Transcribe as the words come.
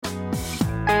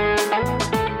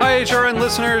HRN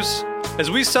listeners.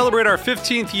 As we celebrate our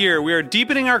 15th year, we are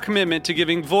deepening our commitment to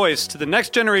giving voice to the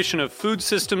next generation of food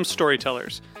systems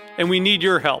storytellers, and we need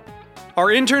your help. Our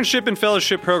internship and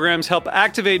fellowship programs help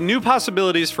activate new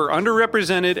possibilities for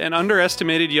underrepresented and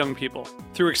underestimated young people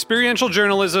through experiential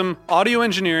journalism, audio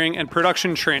engineering, and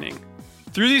production training.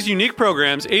 Through these unique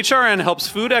programs, HRN helps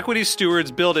food equity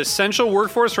stewards build essential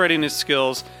workforce readiness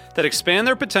skills that expand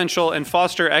their potential and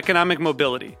foster economic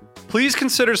mobility. Please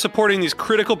consider supporting these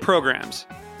critical programs.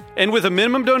 And with a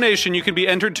minimum donation, you can be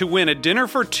entered to win a dinner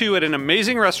for two at an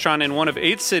amazing restaurant in one of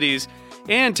 8 cities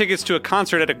and tickets to a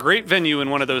concert at a great venue in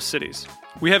one of those cities.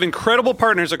 We have incredible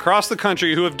partners across the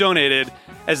country who have donated,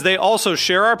 as they also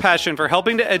share our passion for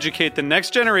helping to educate the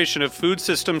next generation of food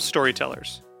systems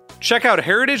storytellers. Check out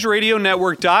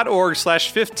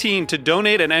heritageradionetwork.org/15 to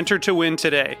donate and enter to win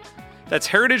today. That's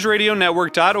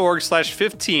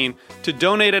heritageradionetwork.org/15 to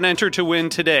donate and enter to win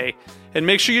today. And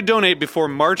make sure you donate before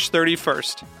March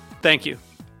 31st. Thank you.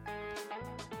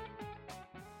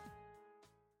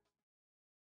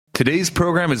 Today's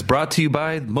program is brought to you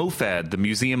by MoFad, the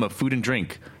Museum of Food and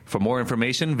Drink. For more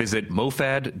information, visit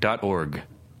mofad.org.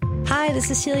 Hi, this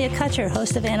is Celia Kutcher,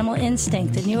 host of Animal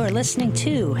Instinct, and you are listening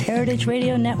to Heritage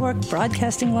Radio Network,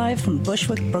 broadcasting live from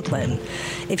Bushwick, Brooklyn.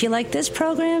 If you like this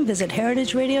program, visit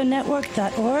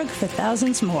heritageradionetwork.org for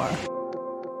thousands more.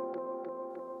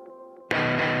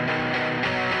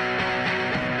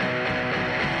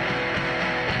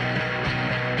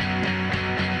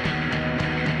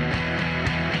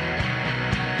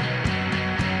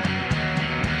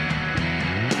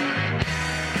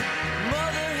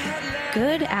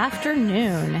 Good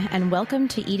afternoon, and welcome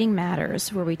to Eating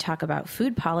Matters, where we talk about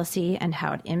food policy and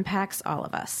how it impacts all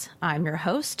of us. I'm your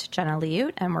host, Jenna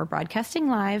Liut, and we're broadcasting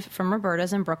live from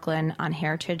Roberta's in Brooklyn on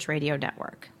Heritage Radio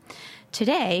Network.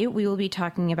 Today, we will be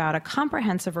talking about a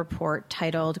comprehensive report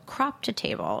titled Crop to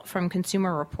Table from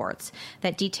Consumer Reports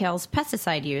that details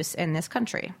pesticide use in this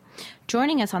country.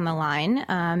 Joining us on the line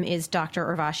is Dr.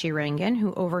 Urvashi Rangan,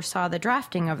 who oversaw the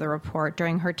drafting of the report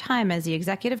during her time as the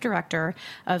Executive Director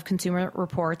of Consumer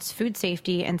Reports Food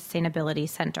Safety and Sustainability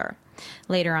Center.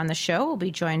 Later on the show, we'll be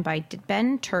joined by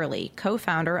Ben Turley,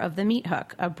 co-founder of The Meat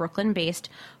Hook, a Brooklyn-based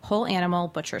whole animal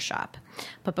butcher shop.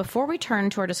 But before we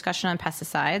turn to our discussion on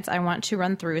pesticides, I want to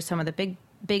run through some of the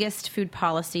biggest food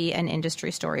policy and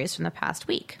industry stories from the past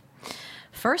week.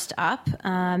 First up,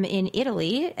 in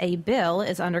Italy, a bill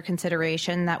is under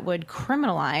consideration that would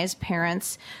criminalize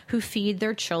parents who feed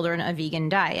their children a vegan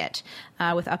diet,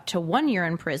 with up to 1 year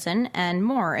in prison and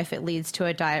more if it leads to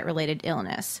a diet-related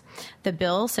illness. The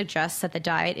bill suggests that the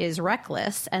diet is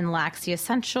reckless and lacks the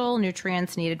essential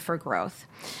nutrients needed for growth.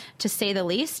 To say the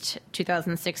least,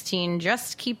 2016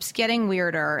 just keeps getting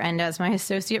weirder, and as my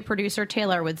associate producer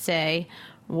Taylor would say,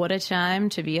 what a time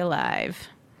to be alive.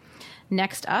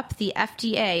 Next up, the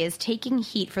FDA is taking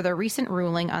heat for the recent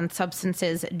ruling on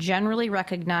substances generally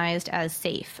recognized as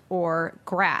safe, or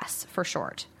GRAS for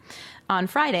short. On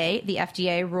Friday, the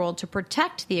FDA ruled to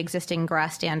protect the existing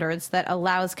GRAS standards that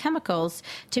allows chemicals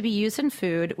to be used in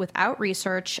food without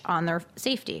research on their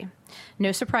safety.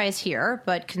 No surprise here,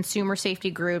 but consumer safety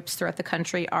groups throughout the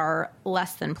country are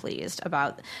less than pleased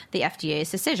about the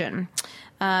FDA's decision.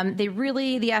 The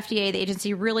FDA, the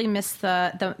agency, really missed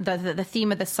the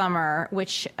theme of the summer,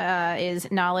 which is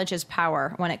knowledge is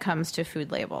power when it comes to food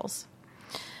labels.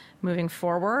 Moving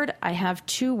forward, I have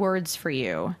 2 words for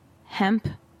you: hemp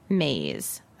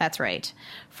maize. That's right.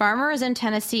 Farmers in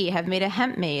Tennessee have made a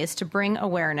hemp maize to bring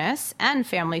awareness and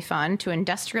family fun to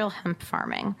industrial hemp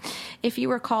farming. If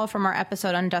you recall from our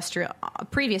episode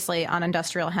previously on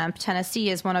industrial hemp, Tennessee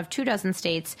is one of 24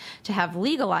 states to have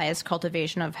legalized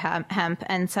cultivation of hemp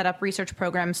and set up research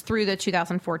programs through the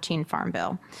 2014 Farm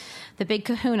Bill. The big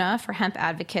kahuna for hemp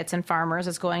advocates and farmers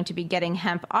is going to be getting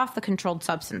hemp off the controlled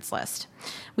substance list.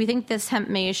 We think this hemp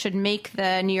maize should make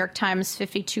the New York Times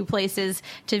 52 places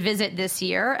to visit this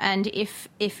year. And if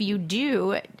you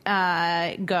do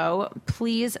go,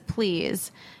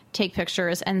 please take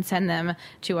pictures and send them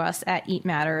to us at Eat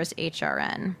Matters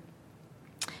HRN.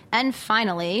 And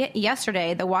finally,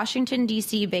 yesterday, the Washington,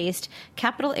 D.C.-based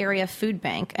Capital Area Food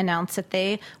Bank announced that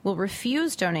they will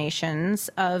refuse donations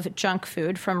of junk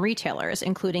food from retailers,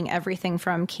 including everything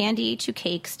from candy to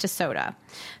cakes to soda.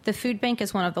 The food bank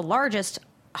is one of the largest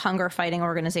hunger-fighting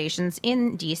organizations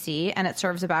in D.C., and it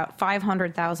serves about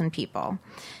 500,000 people.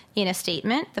 In a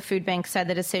statement, the food bank said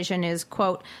the decision is,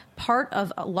 quote, part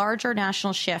of a larger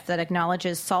national shift that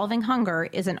acknowledges solving hunger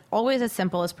isn't always as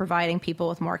simple as providing people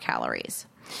with more calories.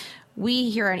 We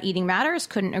here at Eating Matters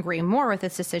couldn't agree more with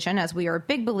this decision, as we are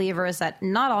big believers that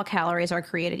not all calories are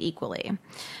created equally.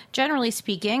 Generally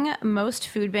speaking, most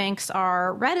food banks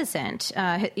are reticent,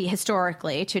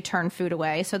 historically, to turn food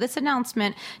away. So this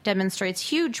announcement demonstrates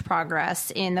huge progress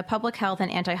in the public health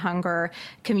and anti-hunger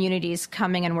communities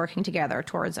coming and working together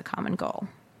towards a common goal.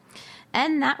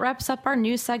 And that wraps up our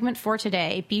news segment for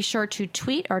today. Be sure to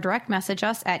tweet or direct message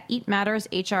us at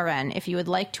EatMattersHRN if you would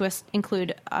like to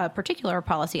include a particular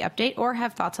policy update or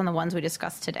have thoughts on the ones we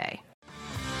discussed today.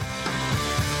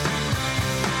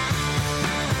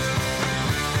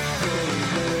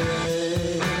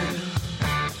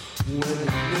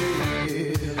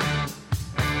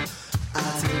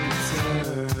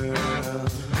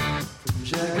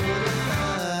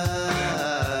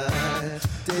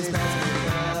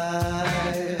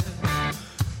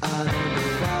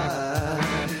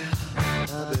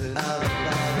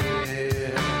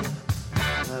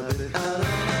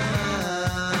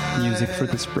 Music for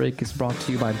this break is brought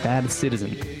to you by Bad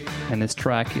Citizen, and this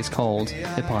track is called,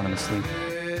 eponymously,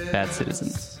 Bad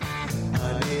Citizen.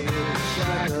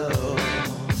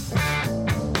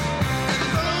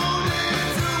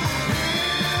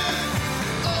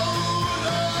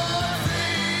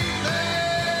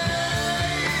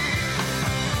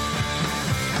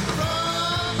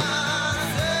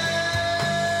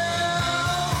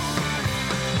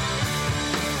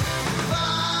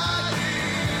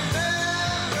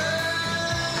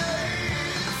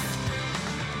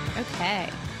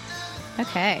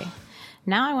 Okay.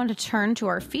 Now I want to turn to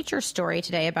our feature story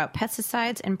today about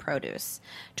pesticides in produce.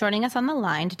 Joining us on the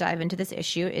line to dive into this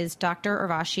issue is Dr.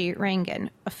 Urvashi Rangan,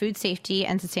 a food safety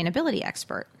and sustainability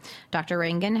expert. Dr.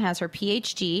 Rangan has her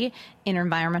PhD in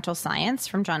environmental science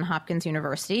from Johns Hopkins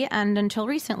University and until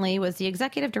recently was the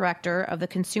executive director of the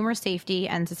Consumer Safety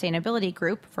and Sustainability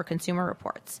Group for Consumer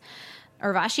Reports.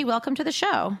 Urvashi, welcome to the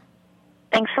show.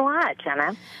 Thanks a lot,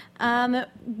 Jenna.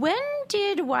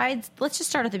 Let's just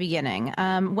start at the beginning.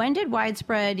 When did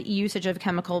widespread usage of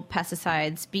chemical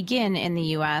pesticides begin in the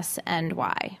U.S. and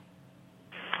why?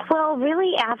 Well,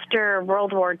 really after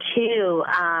World War II,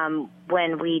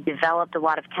 when we developed a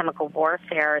lot of chemical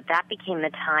warfare, that became the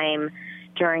time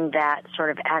during that sort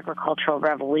of agricultural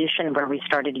revolution where we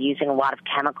started using a lot of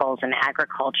chemicals in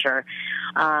agriculture.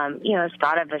 It's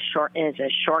thought of as a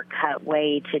shortcut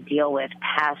way to deal with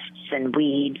pests and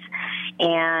weeds.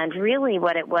 And really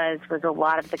what it was a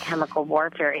lot of the chemical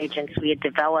warfare agents we had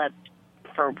developed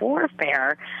for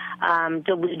warfare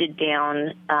diluted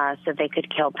down so they could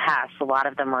kill pests. A lot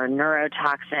of them were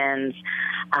neurotoxins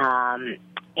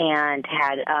and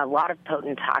had a lot of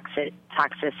potent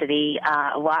toxicity.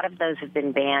 A lot of those have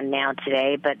been banned now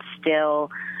today, but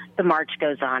still the march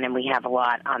goes on and we have a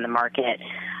lot on the market.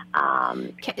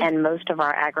 And most of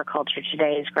our agriculture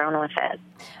today is grown with it.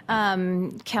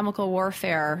 Chemical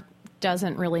warfare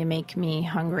doesn't really make me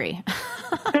hungry.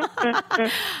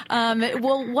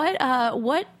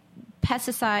 What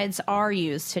pesticides are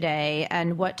used today,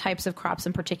 and what types of crops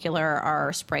in particular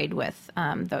are sprayed with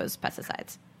those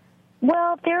pesticides?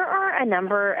 Well, there are a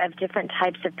number of different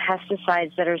types of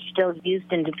pesticides that are still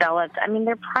used and developed. I mean,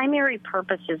 their primary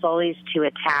purpose is always to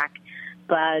attack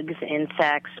bugs,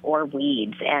 insects, or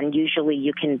weeds, and usually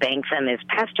you can bank them as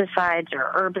pesticides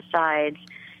or herbicides.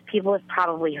 People have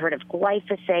probably heard of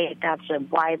glyphosate. That's a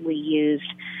widely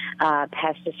used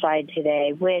pesticide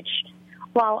today, which,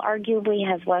 while arguably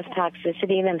has less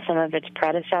toxicity than some of its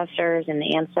predecessors and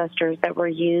ancestors that were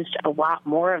used, a lot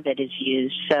more of it is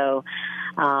used. So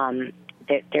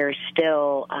there's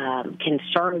still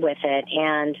concern with it,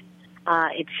 and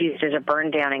it's used as a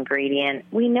burn-down ingredient.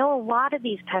 We know a lot of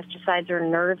these pesticides are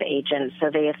nerve agents, so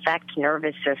they affect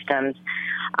nervous systems.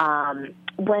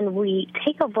 When we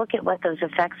take a look at what those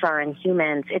effects are in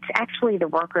humans, it's actually the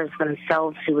workers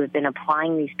themselves who have been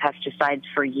applying these pesticides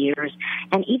for years,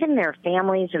 and even their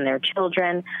families and their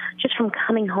children, just from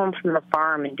coming home from the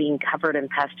farm and being covered in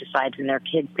pesticides and their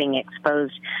kids being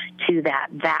exposed to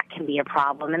that can be a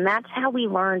problem. And that's how we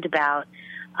learned about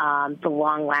the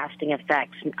long-lasting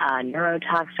effects,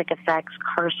 neurotoxic effects,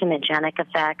 carcinogenic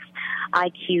effects,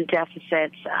 IQ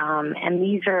deficits, and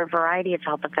these are a variety of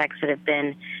health effects that have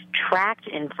been tracked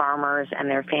in farmers and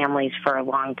their families for a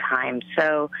long time.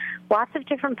 So lots of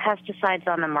different pesticides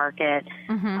on the market,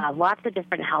 lots of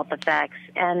different health effects,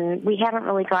 and we haven't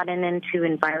really gotten into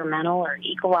environmental or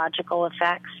ecological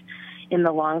effects in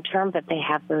the long term, but they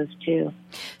have those too.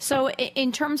 So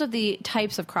in terms of the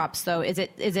types of crops, though, is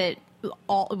it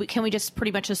all, can we just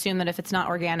pretty much assume that if it's not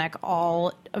organic,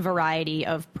 all variety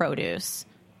of produce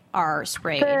are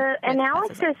sprayed? The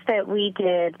analysis that we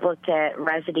did looked at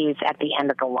residues at the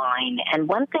end of the line, and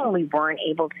one thing we weren't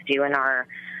able to do in our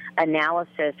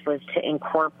analysis was to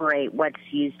incorporate what's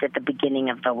used at the beginning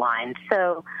of the line.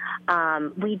 So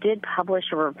we did publish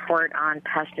a report on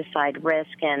pesticide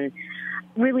risk, and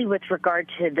really with regard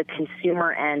to the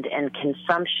consumer end and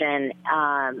consumption,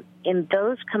 in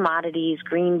those commodities,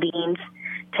 green beans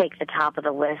take the top of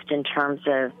the list in terms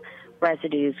of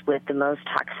residues with the most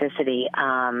toxicity.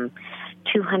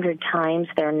 200 times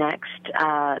their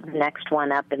next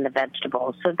one up in the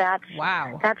vegetables. So that's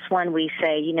one we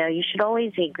say, you should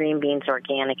always eat green beans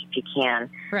organic if you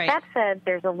can. Right. That said,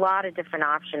 there's a lot of different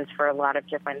options for a lot of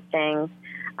different things.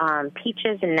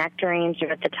 Peaches and nectarines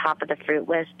are at the top of the fruit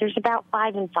list. There's about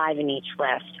 5 and 5 in each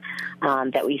list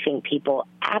that we think people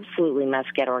absolutely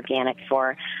must get organic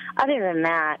for. Other than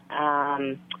that,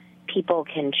 people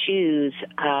can choose,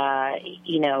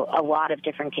 a lot of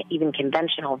different, even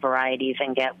conventional varieties,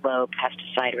 and get low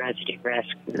pesticide residue risk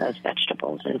in those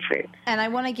vegetables and fruit. And I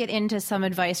want to get into some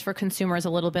advice for consumers a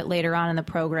little bit later on in the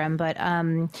program. But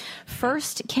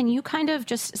first, can you kind of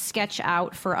just sketch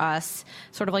out for us,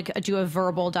 sort of like do a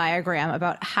verbal diagram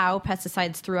about how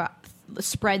pesticides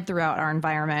spread throughout our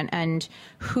environment and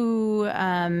who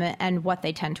and what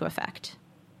they tend to affect?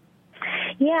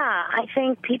 Yeah, I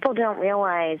think people don't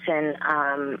realize,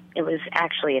 and it was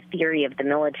actually a theory of the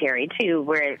military, too,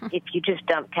 where if you just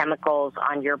dump chemicals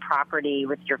on your property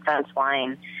with your fence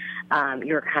line,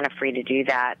 you're kind of free to do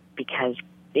that because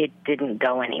it didn't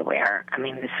go anywhere. I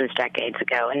mean, this was decades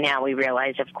ago. And now we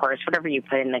realize, of course, whatever you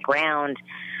put in the ground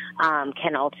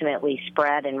can ultimately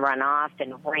spread and run off,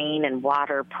 and rain and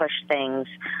water push things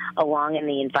along in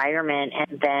the environment,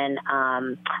 and then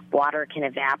water can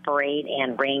evaporate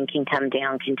and rain can come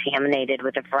down contaminated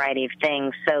with a variety of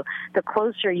things. So the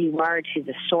closer you are to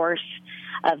the source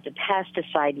of the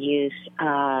pesticide use,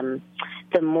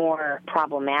 the more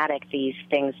problematic these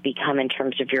things become in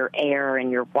terms of your air and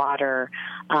your water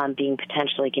being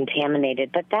potentially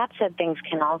contaminated. But that said, things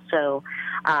can also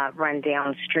run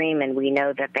downstream, and we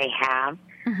know that they have.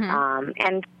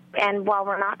 Mm-hmm. And while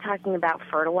we're not talking about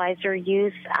fertilizer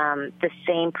use, the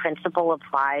same principle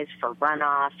applies for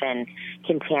runoff and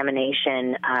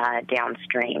contamination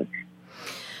downstream.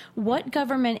 What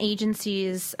government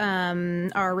agencies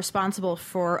are responsible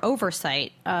for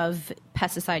oversight of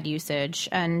pesticide usage,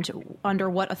 and under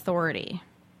what authority?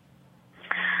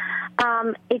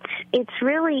 It's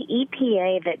really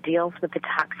EPA that deals with the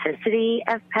toxicity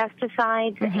of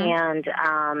pesticides, mm-hmm.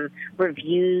 and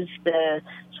reviews the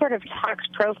sort of tox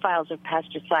profiles of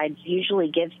pesticides, usually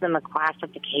gives them a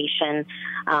classification,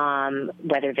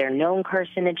 whether they're known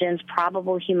carcinogens,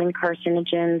 probable human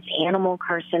carcinogens, animal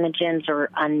carcinogens, or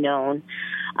unknown.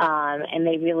 And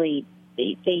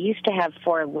they used to have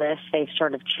 4 lists. They've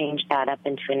sort of changed that up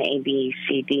into an A, B,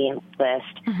 C, D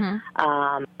list.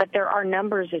 Mm-hmm. But there are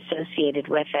numbers associated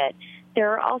with it.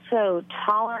 There are also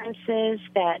tolerances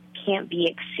that can't be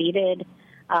exceeded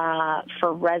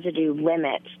for residue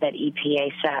limits that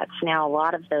EPA sets. Now, a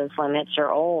lot of those limits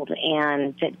are old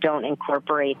and that don't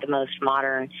incorporate the most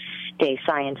modern day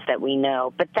science that we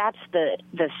know. But that's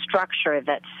the structure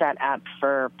that's set up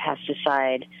for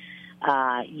pesticide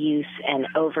use and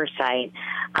oversight.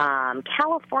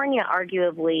 California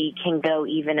arguably can go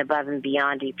even above and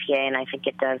beyond EPA, and I think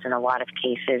it does in a lot of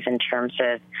cases in terms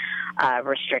of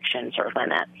restrictions or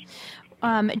limits.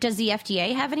 Does the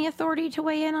FDA have any authority to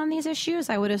weigh in on these issues?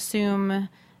 I would assume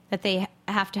that they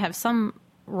have to have some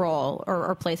role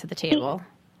or place at the table.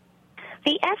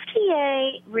 The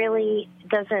FDA really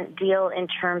doesn't deal in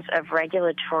terms of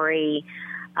regulatory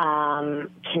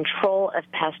control of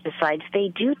pesticides. They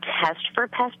do test for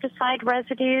pesticide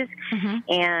residues, mm-hmm.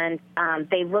 and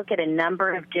they look at a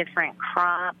number of different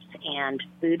crops and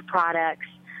food products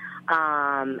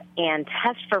and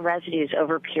test for residues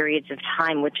over periods of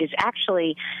time, which is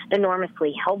actually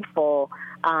enormously helpful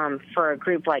for a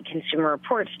group like Consumer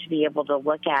Reports to be able to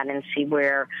look at and see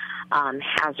where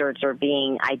hazards are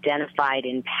being identified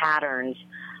in patterns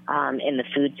in the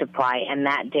food supply, and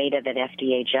that data that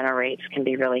FDA generates can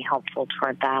be really helpful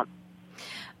toward that.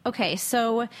 Okay,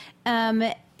 so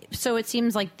it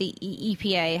seems like the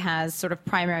EPA has sort of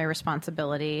primary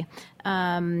responsibility.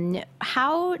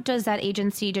 How does that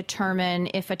agency determine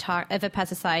if a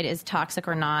pesticide is toxic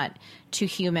or not to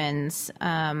humans,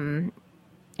 and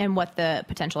what the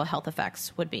potential health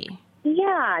effects would be?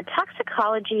 Yeah,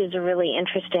 toxicology is a really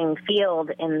interesting field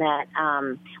in that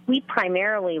we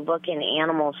primarily look in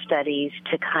animal studies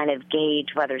to kind of gauge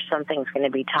whether something's going to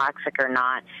be toxic or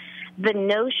not. The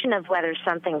notion of whether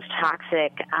something's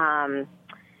toxic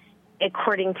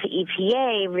according to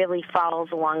EPA, really follows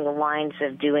along the lines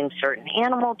of doing certain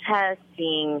animal tests,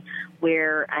 seeing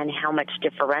where and how much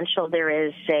differential there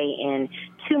is, say, in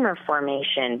tumor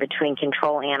formation between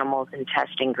control animals and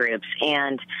testing groups,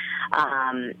 and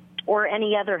or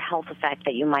any other health effect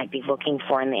that you might be looking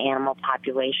for in the animal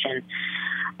population.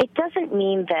 It doesn't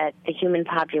mean that the human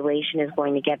population is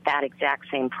going to get that exact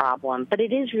same problem, but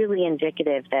it is really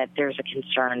indicative that there's a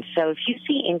concern. So if you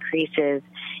see increases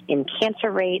in cancer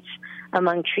rates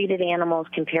among treated animals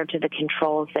compared to the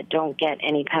controls that don't get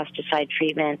any pesticide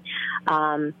treatment,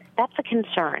 that's a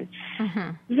concern. Mm-hmm.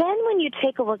 Then when you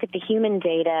take a look at the human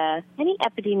data, any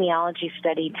epidemiology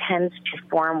study tends to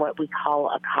form what we call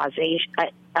a causation,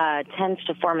 tends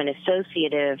to form an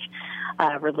associative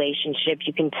relationship.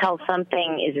 You can tell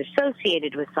something is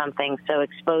associated with something, so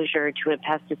exposure to a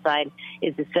pesticide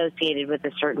is associated with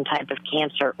a certain type of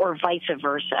cancer, or vice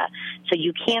versa. So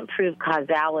you can't prove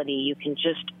causality, you can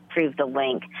just prove the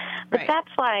link. But right. That's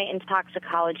why in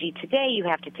toxicology today you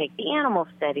have to take the animal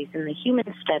studies and the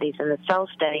human studies and the cell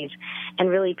studies and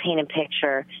really paint a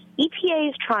picture. EPA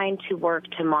is trying to work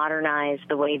to modernize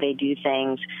the way they do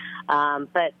things,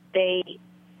 but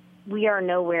we are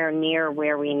nowhere near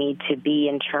where we need to be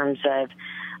in terms of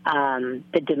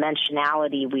the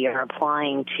dimensionality we are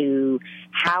applying to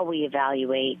how we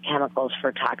evaluate chemicals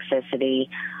for toxicity,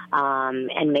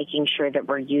 and making sure that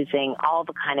we're using all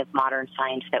the kind of modern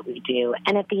science that we do.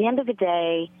 And at the end of the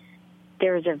day,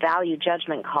 there's a value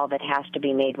judgment call that has to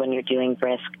be made when you're doing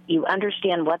risk. You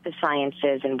understand what the science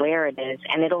is and where it is,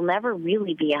 and it'll never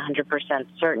really be 100%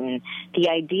 certain. The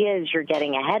idea is you're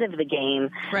getting ahead of the game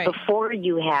right. before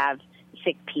you have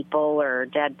sick people or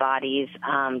dead bodies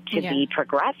to be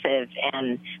progressive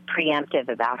and preemptive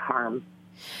about harm.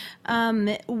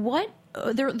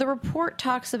 The report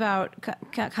talks about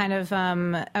kind of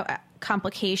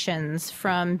complications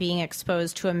from being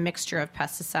exposed to a mixture of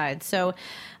pesticides. So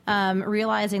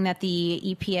realizing that the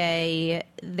EPA,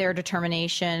 their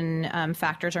determination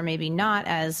factors are maybe not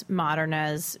as modern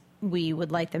as we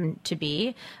would like them to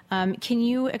be. Can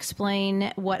you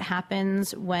explain what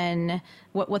happens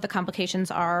what the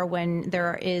complications are when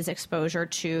there is exposure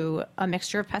to a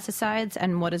mixture of pesticides,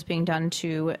 and what is being done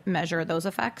to measure those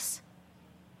effects?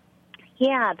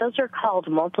 Yeah, those are called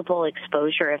multiple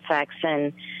exposure effects,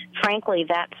 and frankly,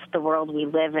 that's the world we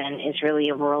live in, is really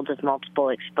a world of multiple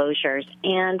exposures.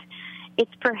 And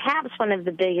it's perhaps one of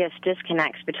the biggest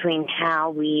disconnects between how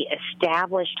we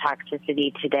establish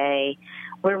toxicity today,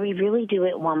 where we really do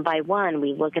it one by one.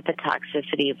 We look at the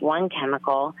toxicity of one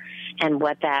chemical and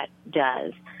what that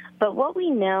does. But what we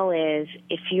know is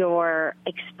if you're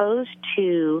exposed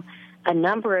to a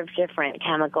number of different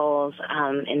chemicals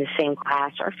in the same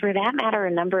class, or for that matter,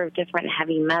 a number of different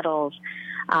heavy metals,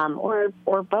 or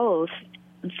both,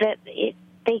 that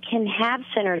they can have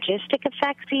synergistic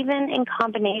effects even in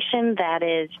combination. That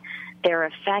is, their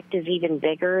effect is even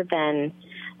bigger than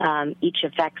each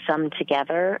effect summed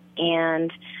together.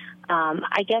 And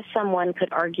I guess someone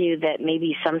could argue that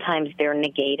maybe sometimes they're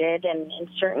negated, and in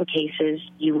certain cases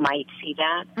you might see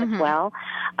that as well.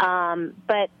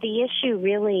 But the issue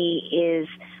really is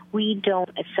we don't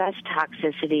assess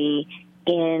toxicity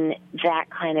in that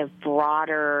kind of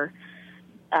broader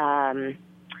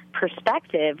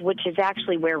perspective, which is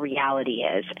actually where reality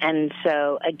is. And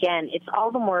so, again, it's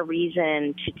all the more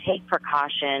reason to take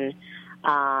precaution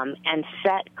and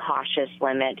set cautious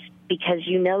limits, because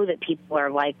you know that people are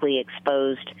likely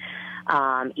exposed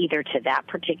either to that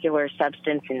particular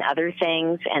substance and other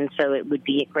things, and so it would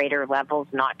be at greater levels,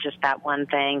 not just that one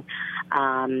thing,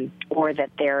 or that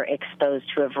they're exposed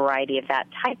to a variety of that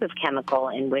type of chemical,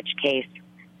 in which case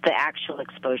the actual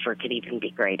exposure could even be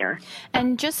greater.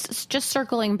 And just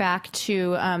circling back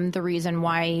to the reason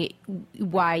why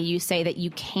you say that you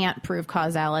can't prove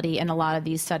causality in a lot of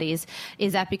these studies,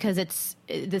 is that because it's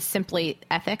this simply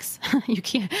ethics? you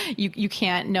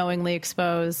can't knowingly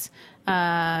expose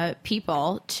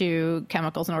people to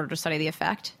chemicals in order to study the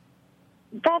effect?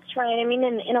 That's right. I mean,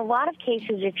 in a lot of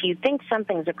cases, if you think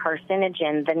something's a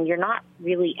carcinogen, then you're not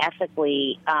really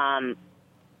ethically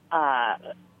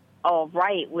all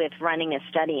right with running a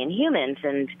study in humans,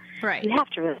 and right. You have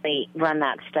to really run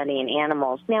that study in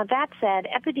animals. Now, that said,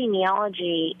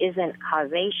 epidemiology isn't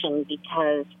causation,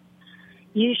 because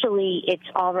usually it's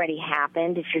already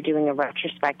happened. If you're doing a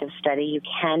retrospective study, you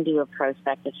can do a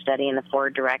prospective study in the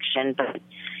forward direction, but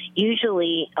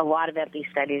usually a lot of epi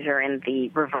studies are in the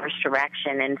reverse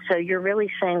direction, and so you're really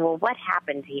saying, well, what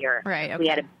happened here? Right, okay. We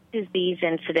had a disease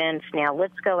incidents. Now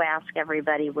let's go ask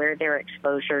everybody where their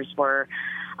exposures were.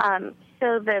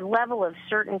 so the level of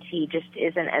certainty just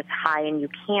isn't as high, and you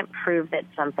can't prove that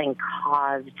something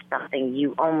caused something.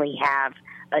 You only have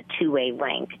a two-way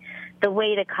link. The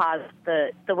way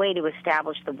to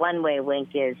establish the one-way link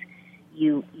is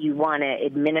you want to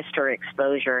administer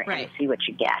exposure and see what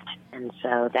you get. And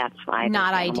so that's why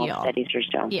not animal ideal studies are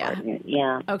so important.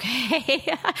 Yeah.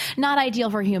 Okay. Not ideal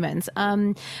for humans.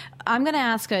 I'm going to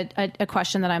ask a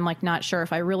question that I'm not sure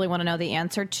if I really want to know the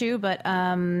answer to, but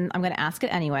I'm going to ask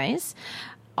it anyways.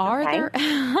 Are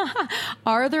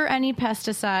there any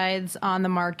pesticides on the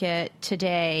market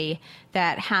today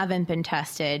that haven't been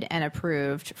tested and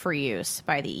approved for use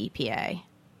by the EPA?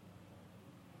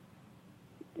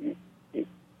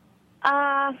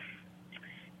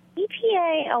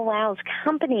 EPA allows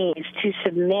companies to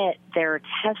submit their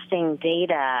testing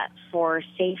data for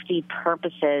safety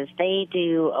purposes. They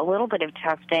do a little bit of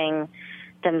testing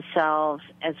themselves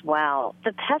as well.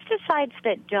 The pesticides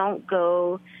that don't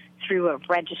go through a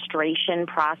registration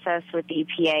process with the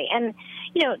EPA, and,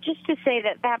 just to say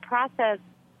that process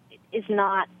is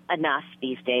not enough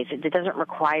these days. It doesn't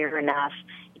require enough.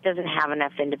 Doesn't have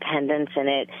enough independence in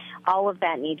it. All of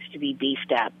that needs to be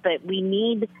beefed up. But we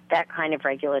need that kind of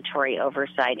regulatory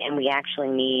oversight, and we actually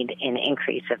need an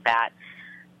increase of that.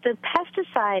 The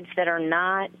pesticides that are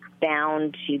not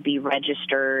bound to be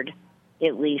registered,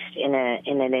 at least in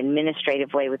an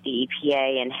administrative way with the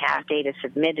EPA, and have data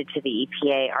submitted to the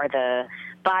EPA, are the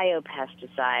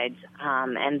biopesticides,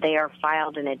 and they are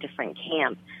filed in a different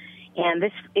camp. And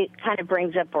it kind of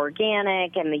brings up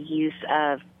organic and the use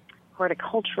of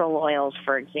horticultural oils,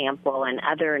 for example, and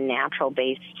other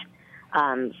natural-based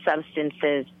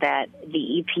substances that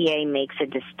the EPA makes a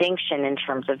distinction in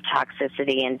terms of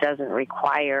toxicity and doesn't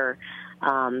require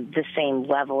the same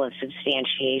level of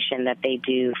substantiation that they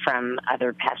do from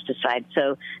other pesticides.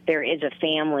 So there is a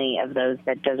family of those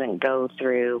that doesn't go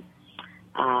through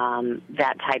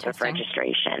that type of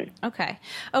registration. Okay,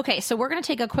 so we're going to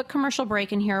take a quick commercial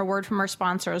break and hear a word from our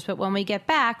sponsors, but when we get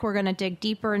back, we're going to dig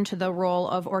deeper into the role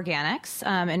of organics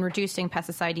in reducing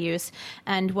pesticide use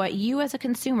and what you as a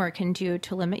consumer can do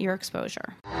to limit your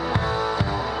exposure.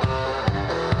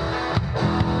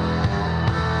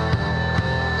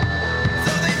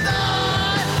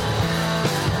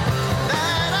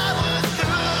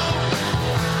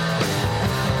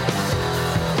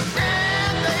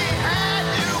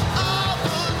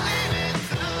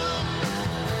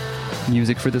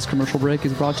 Music for this commercial break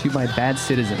is brought to you by Bad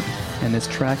Citizen, and this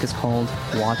track is called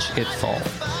Watch It Fall.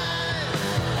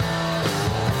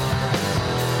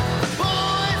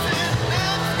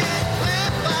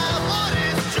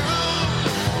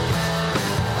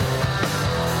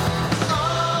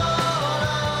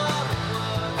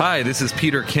 Hi, this is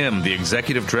Peter Kim, the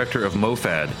Executive Director of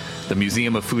MoFad, the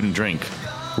Museum of Food and Drink.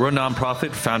 We're a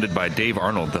nonprofit founded by Dave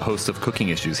Arnold, the host of Cooking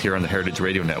Issues here on the Heritage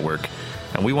Radio Network,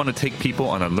 and we want to take people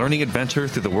on a learning adventure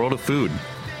through the world of food.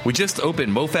 We just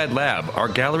opened MoFad Lab, our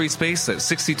gallery space at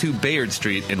 62 Bayard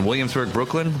Street in Williamsburg,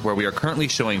 Brooklyn, where we are currently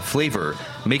showing Flavor,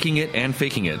 Making It and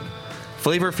Faking It.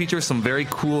 Flavor features some very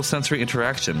cool sensory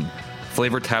interaction.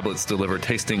 Flavor tablets deliver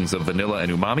tastings of vanilla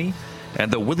and umami,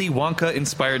 and the Willy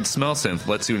Wonka-inspired smell synth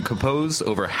lets you compose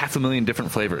over 500,000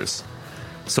 different flavors.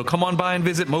 So come on by and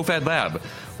visit MoFad Lab.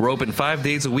 We're open 5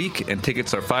 days a week, and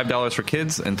tickets are $5 for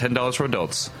kids and $10 for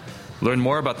adults. Learn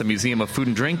more about the Museum of Food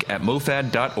and Drink at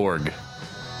mofad.org.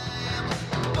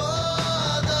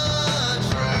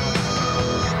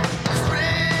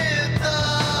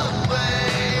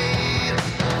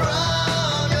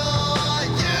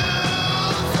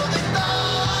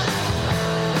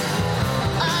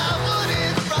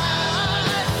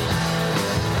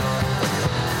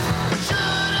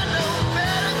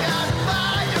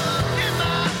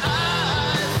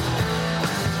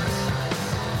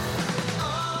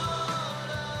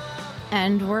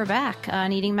 And we're back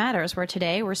on Eating Matters, where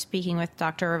today we're speaking with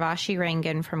Dr. Urvashi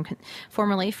Rangan,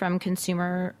 formerly from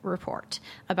Consumer Report,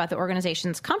 about the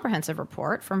organization's comprehensive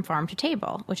report From Farm to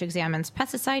Table, which examines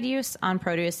pesticide use on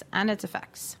produce and its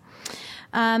effects.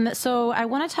 So I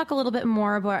want to talk a little bit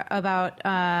more about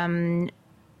the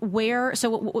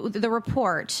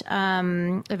report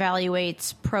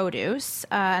evaluates produce,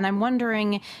 and I'm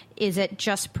wondering, is it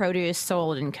just produce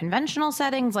sold in conventional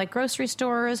settings like grocery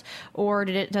stores, or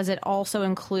does it also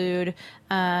include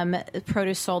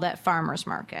produce sold at farmers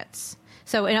markets?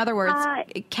 So in other words,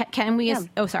 can we? Yeah.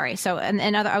 Oh, sorry. So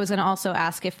I was going to also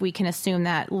ask if we can assume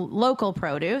that local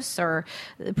produce or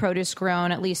produce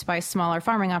grown at least by smaller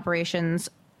farming operations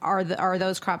are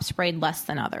those crops sprayed less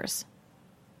than others?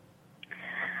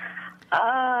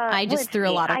 I just threw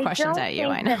a lot of questions at you.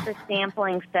 I know. I don't think that the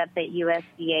sampling set that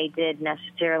USDA did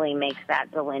necessarily makes that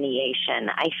delineation.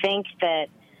 I think that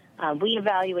We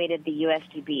evaluated the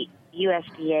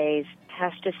USDA's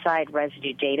pesticide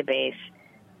residue database,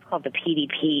 called the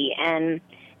PDP, and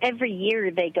every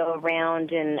year they go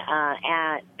around and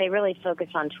they really focus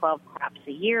on 12 crops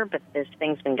a year, but this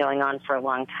thing's been going on for a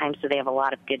long time, so they have a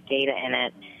lot of good data in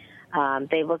it.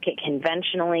 They look at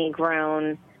conventionally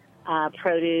grown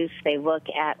produce. They look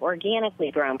at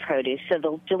organically grown produce. So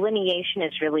the delineation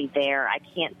is really there. I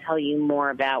can't tell you more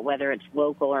about whether it's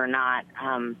local or not,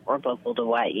 or local to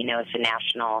what. It's a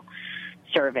national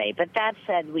survey. But that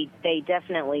said, they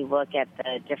definitely look at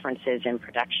the differences in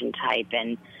production type.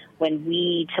 And when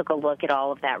we took a look at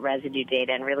all of that residue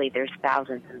data, and really there's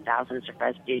thousands and thousands of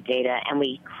residue data, and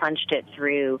we crunched it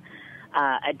through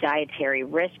a dietary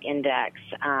risk index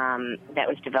that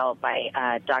was developed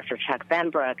by Dr. Chuck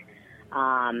Benbrook,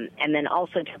 and then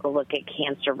also took a look at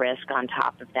cancer risk on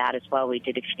top of that as well. We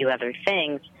did a few other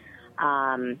things.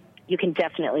 You can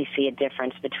definitely see a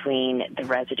difference between the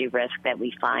residue risk that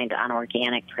we find on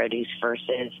organic produce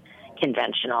versus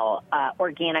conventional.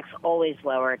 Organic's always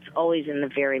lower. It's always in the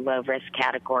very low risk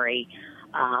category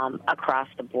across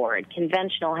the board.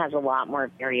 Conventional has a lot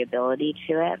more variability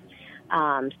to it.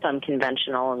 Some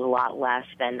conventional is a lot less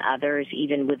than others,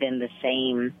 even within the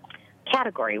same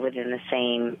category, within the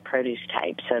same produce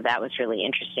type. So that was really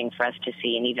interesting for us to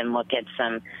see, and even look at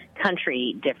some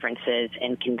country differences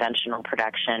in conventional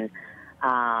production.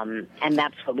 And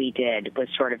that's what we did, was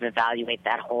sort of evaluate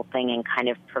that whole thing and kind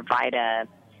of provide a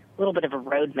little bit of a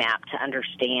roadmap to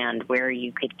understand where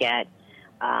you could get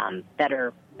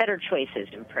better choices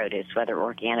in produce, whether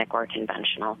organic or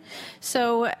conventional.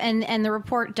 So, and the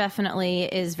report definitely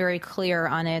is very clear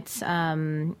on its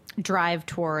drive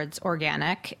towards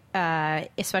organic,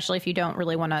 especially if you don't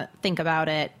really want to think about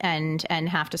it and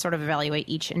have to sort of evaluate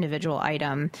each individual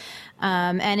item.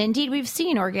 And indeed, we've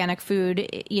seen organic food,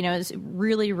 is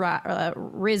really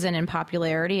risen in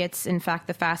popularity. It's, in fact,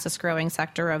 the fastest growing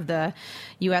sector of the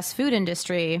U.S. food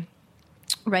industry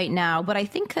right now. But I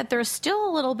think that there's still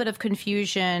a little bit of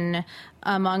confusion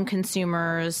among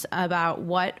consumers about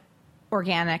what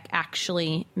organic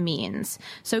actually means.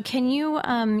 So can you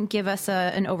give us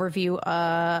an overview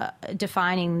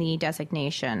defining the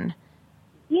designation?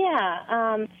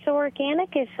 Yeah. So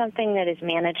organic is something that is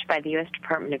managed by the U.S.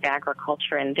 Department of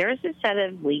Agriculture, and there's a set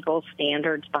of legal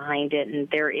standards behind it, and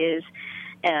there is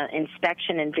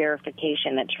inspection and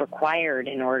verification that's required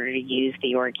in order to use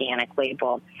the organic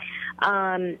label.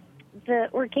 The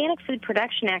Organic Food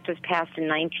Production Act was passed in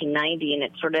 1990, and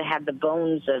it sort of had the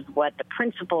bones of what the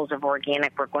principles of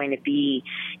organic were going to be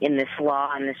in this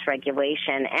law and this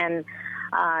regulation. And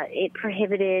it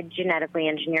prohibited genetically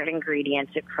engineered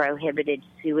ingredients. It prohibited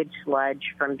sewage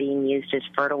sludge from being used as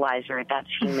fertilizer. That's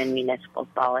human municipal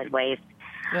solid waste.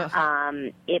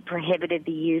 It prohibited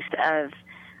the use of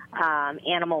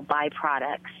animal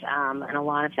byproducts, and a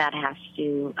lot of that has to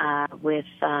do with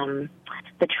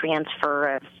the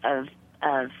transfer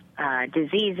of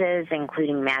diseases,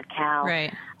 including mad cow.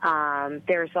 Right.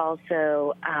 There's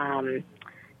also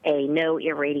a no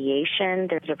irradiation.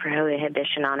 There's a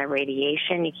prohibition on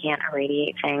irradiation. You can't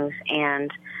irradiate things,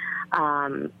 and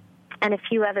a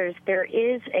few others. There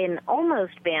is an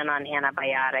almost ban on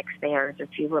antibiotics. There's a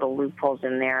few little loopholes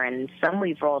in there, and some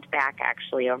we've rolled back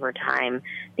actually over time.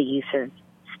 The use of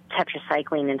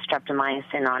tetracycline and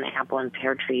streptomycin on apple and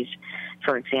pear trees,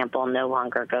 for example, no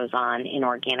longer goes on in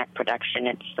organic production.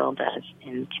 It still does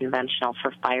in conventional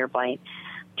for fire blight,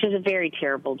 which is a very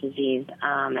terrible disease,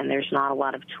 and there's not a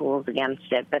lot of tools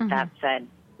against it. But that said,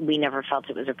 we never felt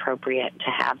it was appropriate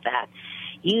to have that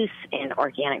use in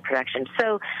organic production.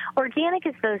 So organic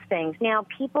is those things. Now,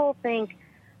 people think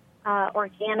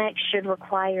organic should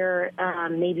require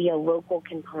maybe a local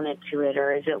component to it,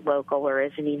 or is it local, or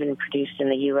is it even produced in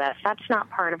the U.S.? That's not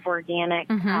part of organic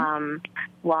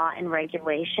law and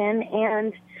regulation.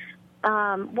 And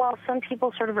while some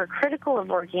people sort of are critical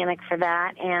of organic for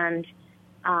that, and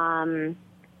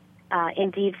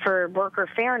indeed for worker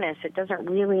fairness, it doesn't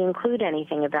really include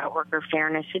anything about worker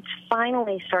fairness. It's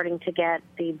finally starting to get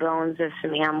the bones of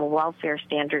some animal welfare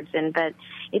standards in, but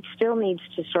it still needs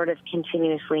to sort of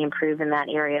continuously improve in that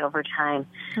area over time.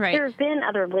 Right. There have been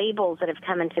other labels that have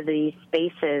come into these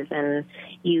spaces, and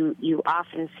you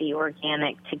often see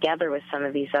organic together with some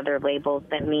of these other labels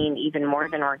that mean even more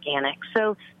than organic.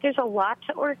 So there's a lot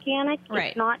to organic. Right.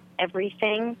 It's not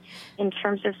everything in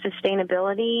terms of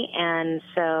sustainability, and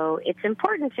so it's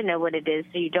important to know what it is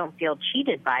so you don't feel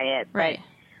cheated by it. Right.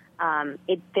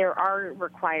 But there are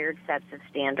required sets of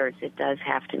standards it does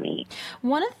have to meet.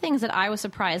 One of the things that I was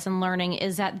surprised in learning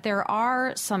is that there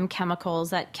are some chemicals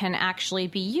that can actually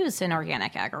be used in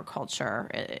organic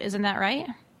agriculture. Isn't that right?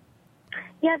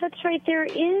 Yeah, that's right. There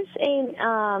is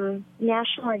a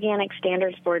National Organic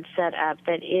Standards Board set up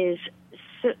that is,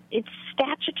 its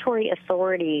statutory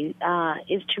authority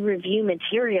is to review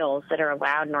materials that are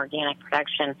allowed in organic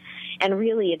production. And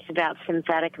really it's about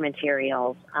synthetic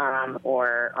materials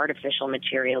or artificial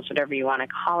materials, whatever you want to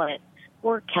call it,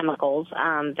 or chemicals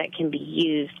that can be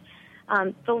used.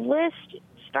 The list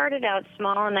started out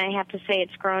small, and I have to say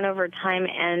it's grown over time,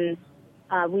 and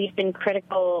we've been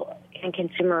critical, and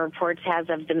Consumer Reports has,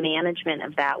 of the management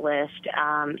of that list.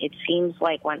 It seems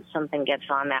like once something gets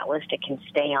on that list, it can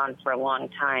stay on for a long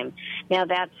time. Now,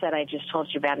 that said, I just told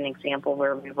you about an example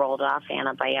where we rolled off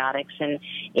antibiotics, and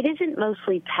it isn't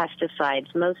mostly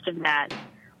pesticides. Most of that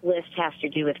list has to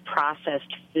do with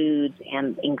processed foods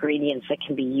and ingredients that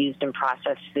can be used in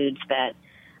processed foods that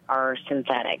are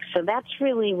synthetic. So that's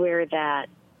really where that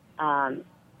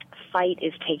fight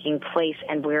is taking place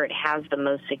and where it has the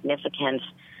most significance.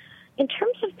 In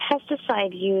terms of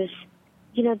pesticide use,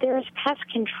 there's pest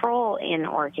control in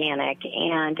organic,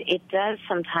 and it does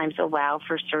sometimes allow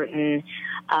for certain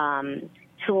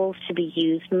tools to be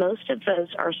used. Most of those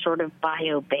are sort of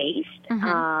bio-based.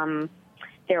 Mm-hmm.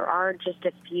 There are just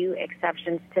a few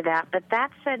exceptions to that, but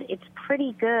that said, it's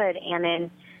pretty good. And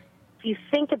then if you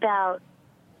think about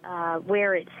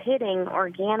where it's hitting,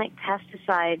 organic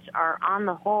pesticides are, on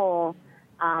the whole,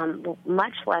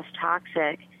 much less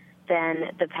toxic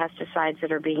than the pesticides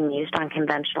that are being used on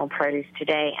conventional produce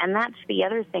today. And that's the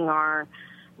other thing our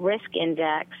risk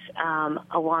index,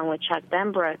 along with Chuck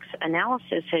Benbrook's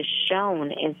analysis, has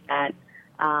shown is that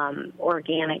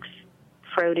organic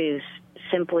produce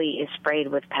simply is sprayed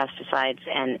with pesticides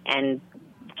and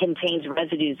contains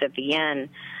residues at the end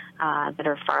that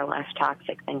are far less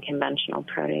toxic than conventional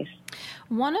produce.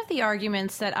 One of the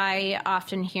arguments that I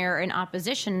often hear in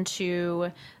opposition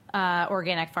to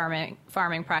organic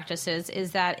farming practices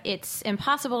is that it's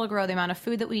impossible to grow the amount of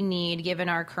food that we need given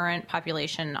our current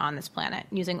population on this planet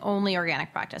using only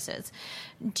organic practices.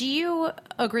 Do you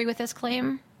agree with this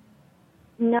claim?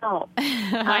 No.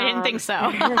 I didn't think so.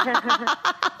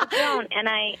 I don't. And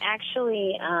I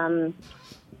actually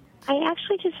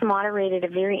just moderated a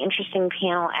very interesting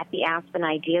panel at the Aspen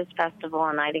Ideas Festival,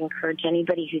 and I'd encourage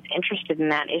anybody who's interested in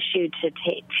that issue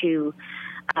to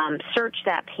search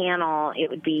that panel. It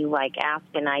would be like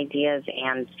Aspen Ideas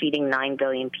and Feeding 9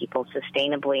 Billion People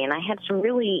Sustainably. And I had some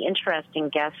really interesting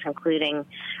guests, including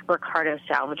Ricardo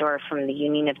Salvador from the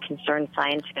Union of Concerned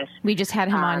Scientists. We just had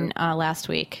him on last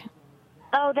week.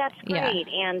 Oh, that's great.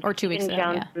 Yeah. And or 2 weeks ago,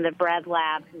 Jones from the Bread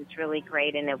Lab, who's really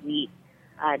great, and a wheat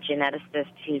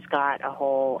geneticist who's got a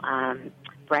whole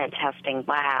bread testing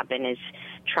lab and is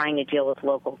trying to deal with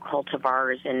local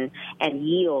cultivars and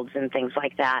yields and things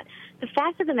like that. The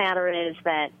fact of the matter is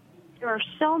that there are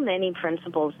so many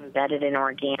principles embedded in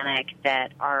organic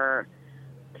that are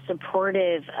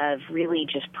supportive of really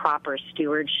just proper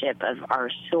stewardship of our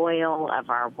soil, of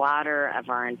our water, of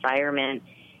our environment.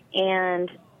 And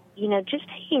just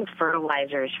taking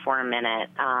fertilizers for a minute,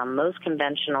 most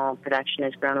conventional production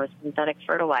is grown with synthetic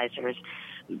fertilizers,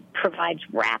 provides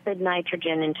rapid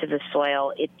nitrogen into the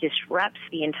soil. It disrupts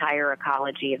the entire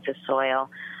ecology of the soil.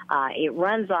 It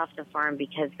runs off the farm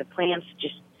because the plants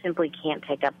just simply can't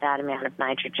take up that amount of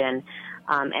nitrogen,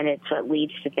 and it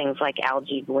leads to things like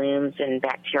algae blooms and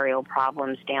bacterial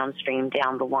problems downstream,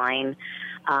 down the line.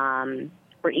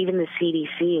 Or even the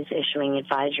CDC is issuing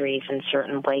advisories in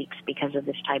certain lakes because of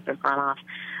this type of runoff.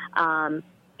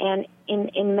 And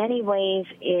in many ways,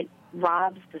 it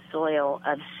robs the soil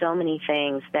of so many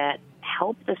things that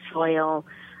help the soil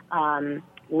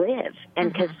live.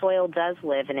 And because soil does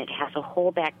live, and it has a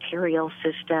whole bacterial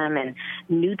system, and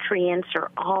nutrients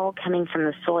are all coming from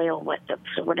the soil.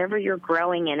 So whatever you're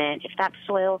growing in it, if that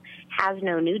soil has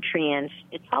no nutrients,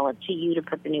 it's all up to you to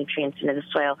put the nutrients into the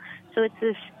soil. So it's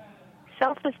this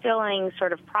self-fulfilling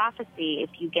sort of prophecy if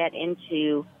you get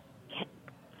into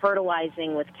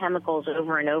fertilizing with chemicals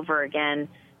over and over again,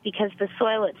 because the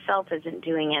soil itself isn't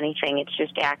doing anything. It's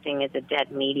just acting as a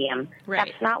dead medium. Right.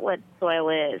 That's not what soil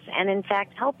is. And in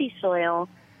fact, healthy soil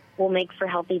will make for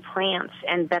healthy plants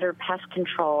and better pest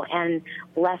control and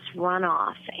less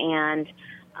runoff and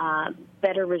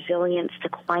better resilience to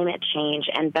climate change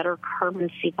and better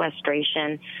carbon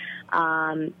sequestration.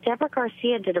 Deborah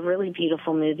Garcia did a really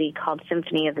beautiful movie called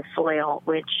Symphony of the Soil,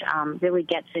 which really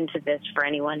gets into this for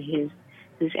anyone who's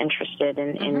interested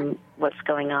in what's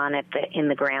going on in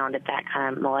the ground at that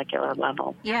kind of molecular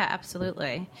level. Yeah,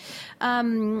 absolutely.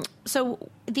 So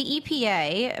the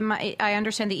EPA, I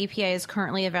understand the EPA is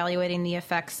currently evaluating the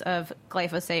effects of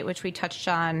glyphosate, which we touched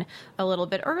on a little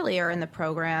bit earlier in the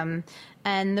program.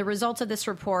 And the results of this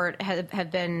report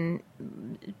have been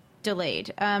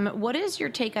delayed. What is your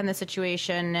take on the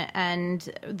situation and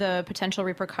the potential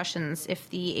repercussions if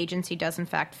the agency does in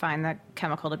fact find the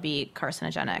chemical to be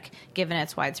carcinogenic, given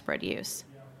its widespread use?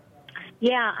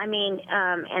 Yeah, I mean,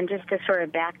 and just to sort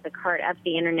of back the cart up,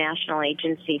 the International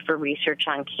Agency for Research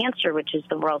on Cancer, which is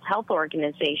the World Health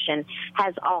Organization,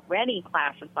 has already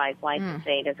classified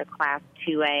glyphosate as a Class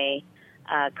 2A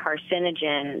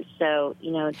carcinogen. So,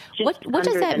 just what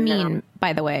does that mean,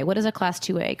 by the way? What is a Class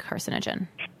 2A carcinogen?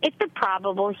 It's a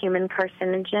probable human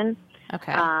carcinogen.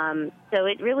 Okay. So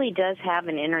it really does have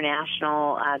an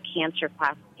international cancer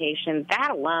classification. That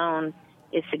alone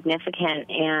is significant,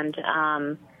 and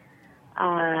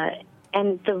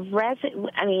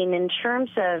in terms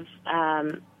of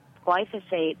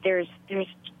glyphosate, there's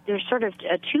sort of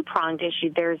a two-pronged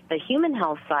issue. There's the human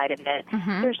health side of it.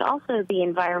 Mm-hmm. There's also the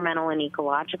environmental and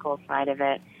ecological side of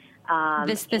it.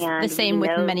 The same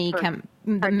with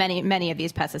many of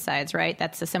these pesticides, right?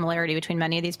 That's the similarity between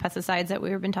many of these pesticides that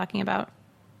we've been talking about.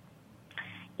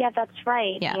 Yeah, that's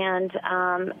right. Yeah. And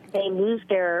they lose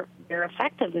their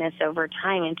effectiveness over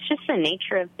time. It's just the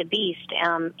nature of the beast.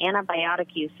 Antibiotic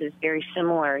use is very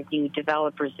similar. You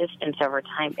develop resistance over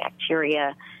time.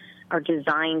 Bacteria are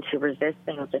designed to resist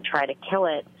things to try to kill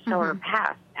it. So are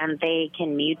pests, and they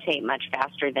can mutate much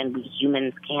faster than we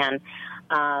humans can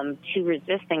to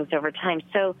resist things over time.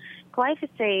 So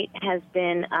glyphosate has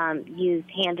been used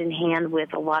hand-in-hand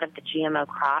with a lot of the GMO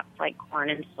crops like corn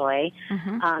and soy.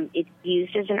 Mm-hmm. It's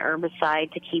used as an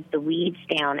herbicide to keep the weeds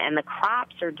down, and the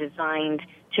crops are designed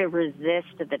to resist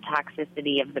the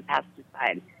toxicity of the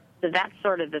pesticide. So that's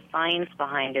sort of the science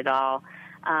behind it all.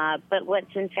 But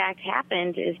what's in fact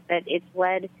happened is that it's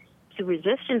led to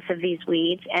resistance of these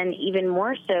weeds, and even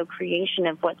more so creation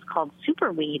of what's called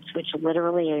super weeds, which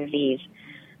literally are these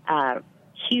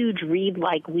huge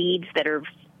reed-like weeds that are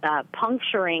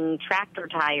puncturing tractor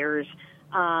tires.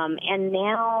 And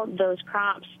now those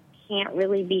crops can't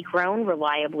really be grown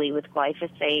reliably with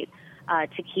glyphosate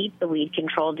to keep the weed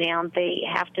control down. They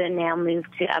have to now move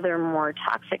to other more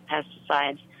toxic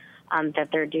pesticides that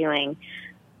they're doing.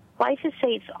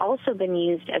 Glyphosate's also been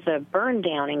used as a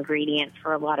burn-down ingredient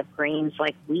for a lot of grains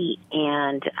like wheat,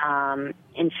 and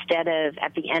instead of,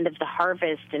 at the end of the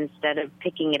harvest, instead of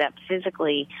picking it up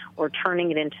physically or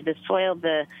turning it into the soil,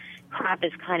 the crop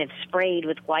is kind of sprayed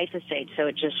with glyphosate, so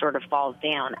it just sort of falls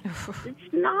down.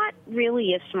 It's not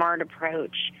really a smart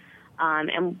approach,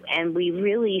 and we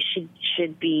really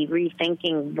should be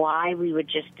rethinking why we would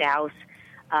just douse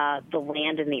the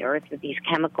land and the earth with these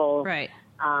chemicals. Right.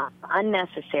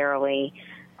 Unnecessarily,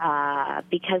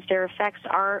 because their effects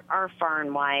are far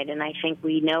and wide. And I think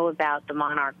we know about the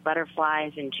monarch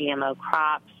butterflies and GMO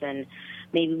crops, and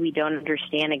maybe we don't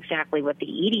understand exactly what the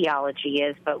etiology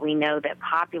is, but we know that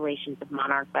populations of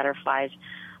monarch butterflies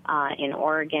in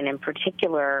Oregon in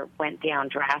particular went down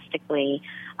drastically.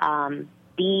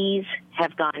 Bees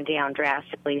have gone down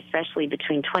drastically, especially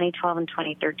between 2012 and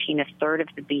 2013. A third of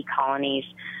the bee colonies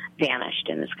vanished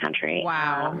in this country.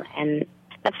 Wow. And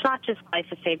that's not just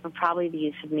glyphosate, but probably the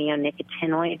use of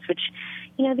neonicotinoids, which,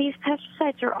 these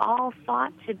pesticides are all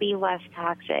thought to be less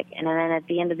toxic. And then at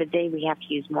the end of the day, we have to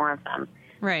use more of them.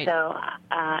 Right. So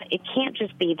it can't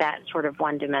just be that sort of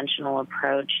one-dimensional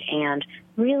approach. And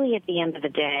really, at the end of the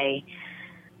day,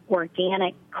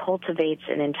 organic cultivates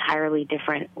an entirely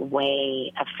different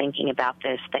way of thinking about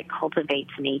this that cultivates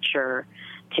nature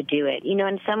to do it.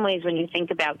 In some ways, when you think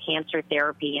about cancer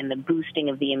therapy and the boosting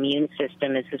of the immune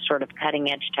system as this sort of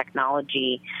cutting-edge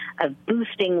technology of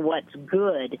boosting what's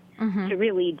good to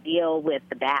really deal with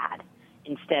the bad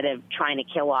instead of trying to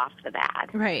kill off the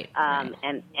bad. Right.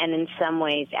 And in some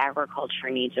ways, agriculture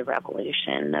needs a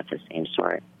revolution of the same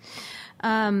sort.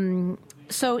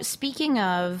 So speaking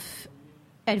of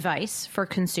advice for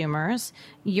consumers,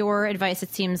 your advice,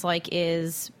 it seems like,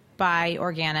 is buy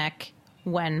organic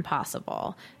when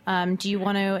possible. Do you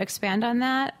want to expand on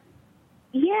that?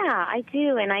 Yeah, I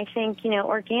do. And I think,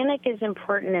 organic is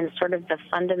important in sort of the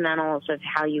fundamentals of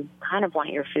how you kind of want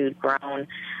your food grown.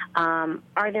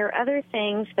 Are there other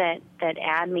things that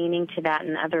add meaning to that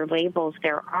and other labels?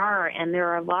 There are, and there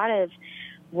are a lot of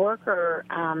worker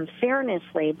fairness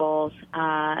labels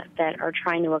that are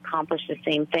trying to accomplish the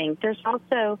same thing. There's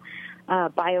also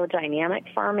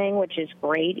biodynamic farming, which is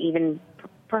great, even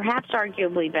perhaps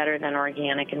arguably better than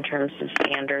organic in terms of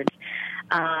standards.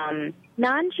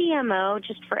 Non-GMO,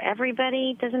 just for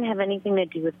everybody, doesn't have anything to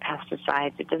do with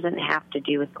pesticides. It doesn't have to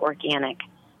do with organic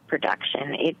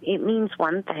production. It means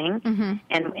one thing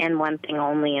and one thing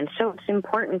only. And so it's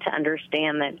important to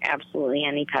understand that absolutely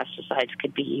any pesticides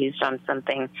could be used on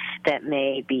something that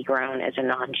may be grown as a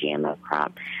non-GMO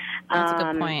crop. That's a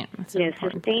good point.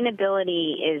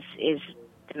 Sustainability is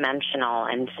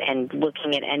multidimensional, and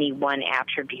looking at any one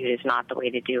attribute is not the way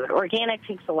to do it. Organic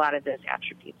takes a lot of those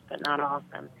attributes, but not all of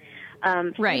them.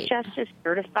 Right. Food Justice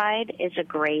Certified is a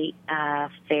great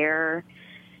fair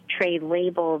trade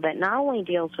label that not only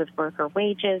deals with worker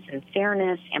wages and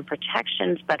fairness and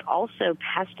protections, but also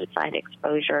pesticide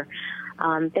exposure.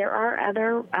 There are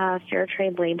other fair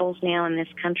trade labels now in this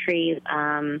country,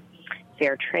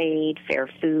 fair trade, fair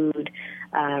food,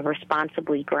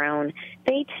 responsibly grown.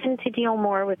 They tend to deal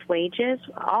more with wages,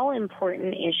 all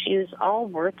important issues, all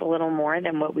worth a little more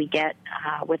than what we get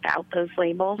without those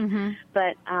labels. Mm-hmm.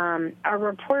 But our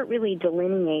report really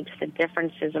delineates the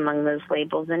differences among those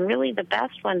labels, and really the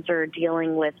best ones are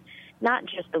dealing with not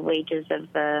just the wages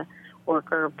of the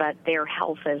worker, but their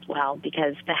health as well,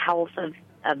 because the health of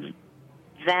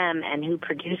them and who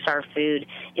produce our food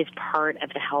is part of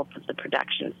the health of the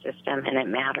production system, and it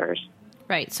matters.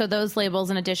 Right. So those labels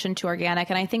in addition to organic,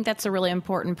 and I think that's a really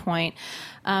important point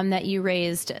that you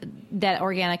raised, that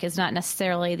organic is not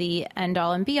necessarily the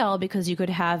end-all and be-all, because you could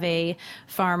have a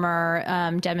farmer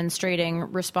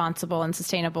demonstrating responsible and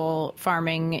sustainable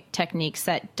farming techniques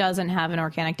that doesn't have an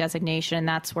organic designation, and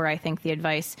that's where I think the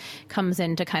advice comes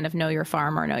in to kind of know your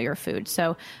farm or know your food.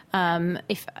 So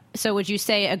would you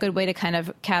say a good way to kind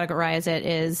of categorize it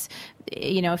is,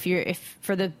 if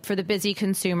for the busy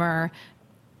consumer,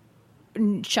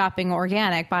 shopping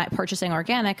organic, purchasing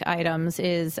organic items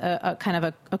is a kind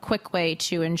of a quick way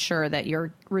to ensure that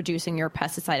you're reducing your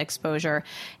pesticide exposure,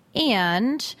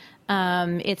 and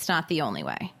it's not the only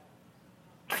way.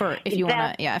 If you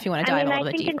want to dive a little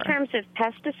bit deeper. I think in terms of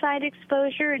pesticide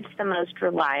exposure, it's the most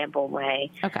reliable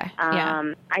way. Okay.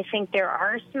 I think there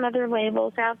are some other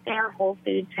labels out there. Whole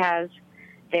Foods has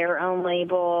their own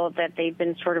label that they've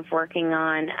been sort of working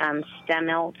on.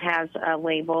 Stemilt has a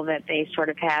label that they sort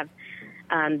of have.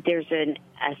 There's a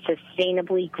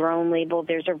sustainably grown label.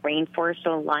 There's a Rainforest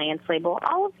Alliance label.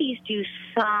 All of these do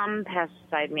some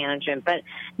pesticide management, but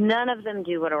none of them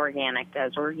do what organic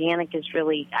does. Organic is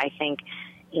really, I think,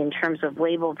 in terms of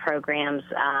label programs,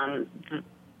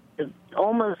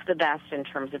 almost the best in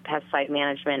terms of pesticide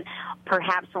management,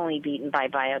 perhaps only beaten by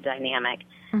biodynamic.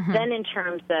 Mm-hmm. Then in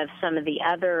terms of some of the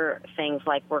other things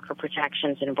like worker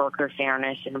protections and worker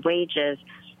fairness and wages,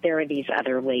 there are these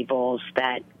other labels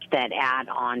that add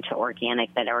on to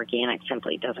organic that organic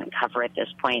simply doesn't cover at this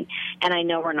point. And I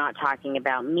know we're not talking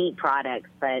about meat products,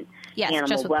 but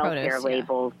animal welfare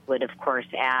labels would, of course,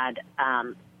 add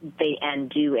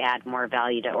do add more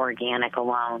value to organic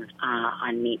alone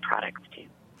on meat products too.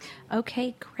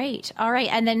 Okay, great. All right,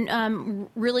 and then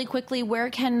really quickly, where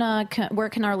can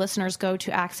our listeners go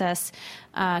to access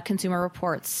Consumer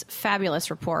Report's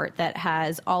fabulous report that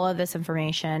has all of this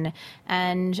information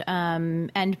and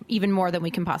even more than we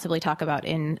can possibly talk about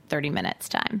in 30 minutes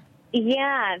time?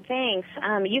 Yeah, thanks.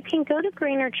 You can go to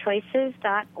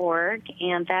greenerchoices.org,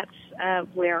 and that's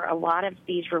where a lot of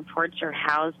these reports are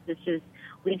housed.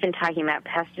 We've been talking about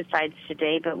pesticides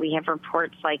today, but we have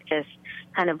reports like this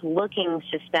kind of looking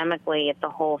systemically at the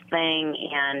whole thing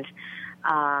and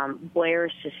where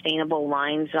sustainable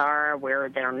lines are, where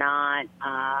they're not,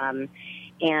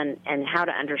 and how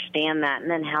to understand that, and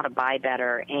then how to buy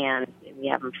better. And we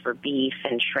have them for beef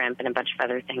and shrimp and a bunch of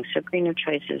other things. So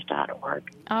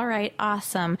greenerchoices.org. All right.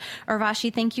 Awesome.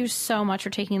 Urvashi, thank you so much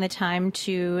for taking the time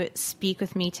to speak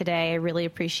with me today. I really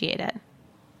appreciate it.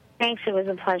 Thanks. It was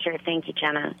a pleasure. Thank you,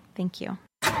 Jenna. Thank you.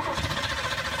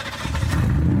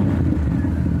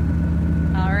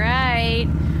 All right.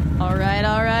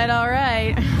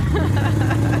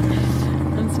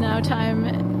 It's now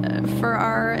time for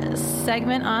our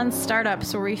segment on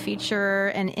startups, where we feature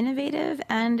an innovative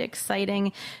and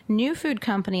exciting new food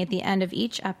company at the end of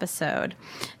each episode.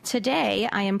 Today,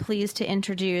 I am pleased to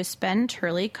introduce Ben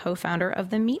Turley, co-founder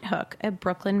of The Meat Hook, a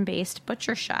Brooklyn-based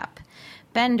butcher shop.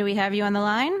 Ben, do we have you on the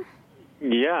line?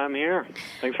 Yeah, I'm here.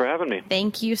 Thanks for having me.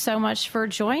 Thank you so much for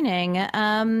joining.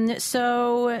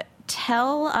 So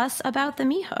tell us about the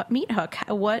Meat Hook.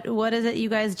 What is it you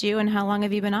guys do, and how long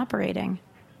have you been operating?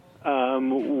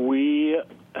 We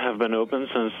have been open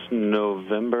since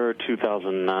November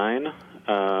 2009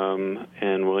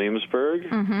 in Williamsburg,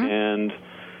 mm-hmm. and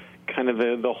kind of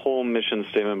the whole mission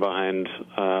statement behind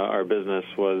our business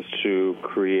was to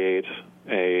create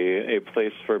a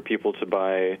place for people to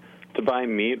buy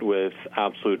meat with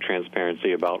absolute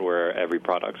transparency about where every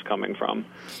product's coming from.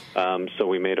 So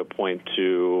we made a point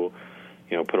to,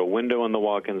 put a window in the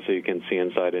walk-in so you can see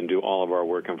inside and do all of our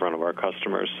work in front of our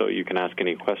customers. So you can ask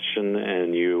any question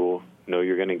and you know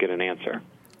you're going to get an answer.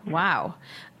 Wow.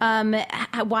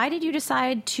 Why did you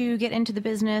decide to get into the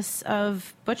business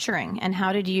of butchering, and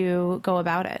how did you go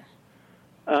about it?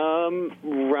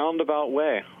 Roundabout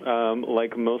way.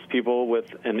 Like most people with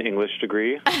an English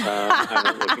degree,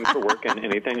 I'm looking for work in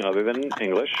anything other than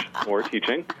English or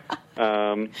teaching.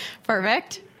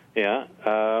 Perfect. Yeah.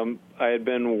 I had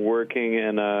been working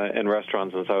in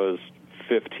restaurants since I was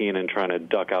 15 and trying to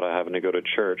duck out of having to go to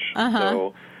church.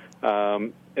 So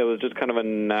it was just kind of a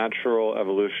natural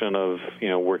evolution of,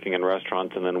 working in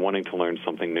restaurants and then wanting to learn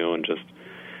something new and just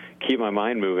keep my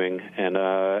mind moving, and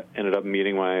ended up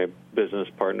meeting my business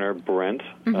partner, Brent,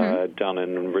 down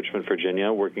in Richmond,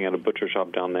 Virginia, working at a butcher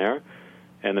shop down there.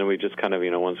 And then we just kind of,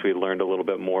 once we learned a little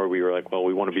bit more, we were like, well,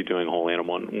 we want to be doing whole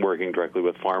animal and working directly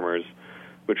with farmers,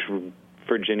 which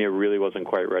Virginia really wasn't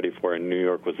quite ready for, and New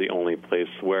York was the only place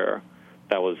where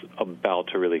that was about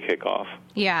to really kick off.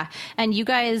 Yeah. And you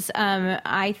guys,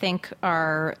 I think,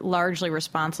 are largely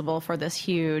responsible for this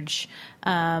huge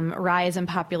rise in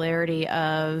popularity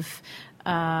of,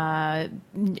 I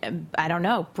don't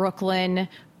know, Brooklyn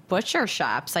butcher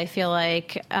shops. I feel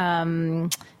like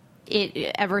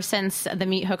ever since the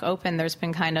Meat Hook opened, there's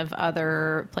been kind of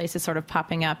other places sort of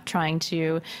popping up trying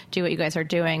to do what you guys are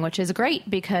doing, which is great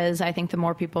because I think the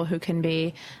more people who can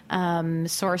be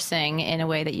sourcing in a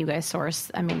way that you guys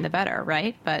source, the better,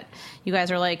 right? But you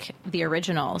guys are like the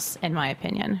originals, in my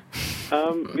opinion.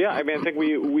 Yeah, I think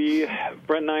we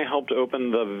Brent and I helped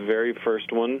open the very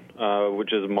first one,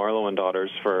 which is Marlowe and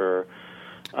Daughters for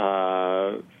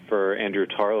Andrew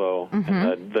Tarlow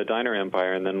and the Diner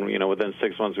Empire, and then within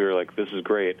 6 months we were like, this is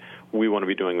great. We want to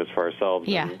be doing this for ourselves.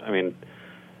 Yeah. And,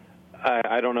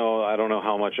 I don't know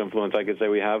how much influence I could say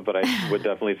we have, but I would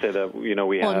definitely say that we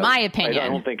have. Well, in my opinion, I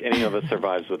don't think any of us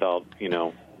survives without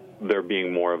there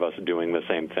being more of us doing the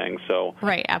same thing. So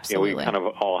right, absolutely. We kind of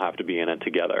all have to be in it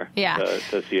together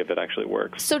to see if it actually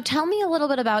works. So tell me a little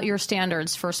bit about your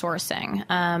standards for sourcing.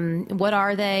 What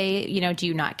are they? Do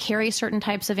you not carry certain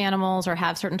types of animals or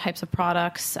have certain types of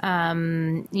products?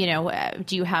 Do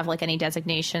you have like any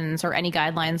designations or any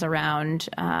guidelines around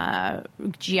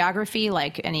geography,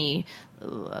 like any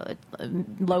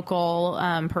local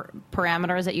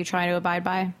parameters that you try to abide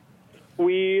by?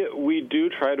 We do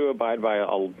try to abide by a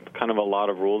lot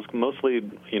of rules, mostly,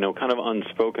 kind of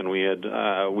unspoken. We had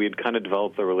kind of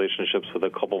developed the relationships with a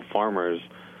couple farmers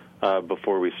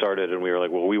before we started, and we were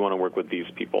like, well, we want to work with these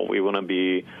people. We want to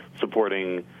be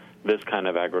supporting this kind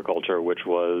of agriculture, which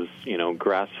was,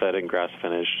 grass-fed and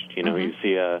grass-finished. You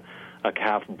see a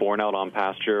calf born out on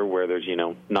pasture where there's,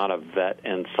 not a vet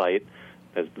in sight.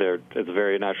 It's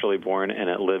very naturally born, and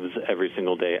it lives every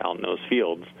single day out in those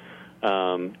fields.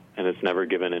 And it's never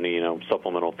given any,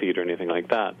 supplemental feed or anything like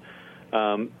that.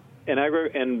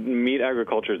 And meat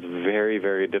agriculture is very,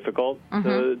 very difficult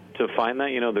to find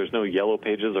that. There's no yellow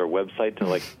pages or website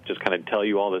to just kind of tell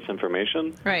you all this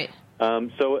information. Right.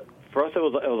 So for us, it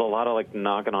was a lot of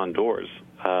knocking on doors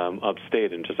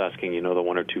upstate and just asking, the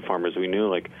one or two farmers we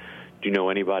knew, do you know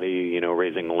anybody,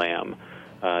 raising lamb?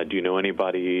 Do you know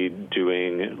anybody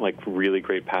doing really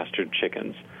great pastured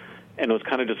chickens? And it was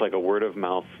kind of just like a word of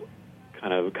mouth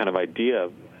kind of idea.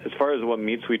 As far as what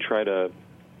meats we try to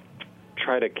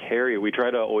carry, we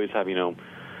try to always have,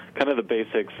 kind of the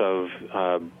basics of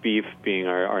beef being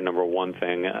our number one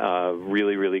thing,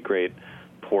 really, really great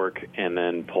pork, and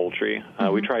then poultry.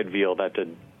 We tried veal, that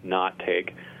did not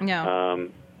take. No.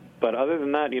 But other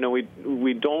than that,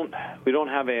 we don't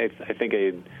have I think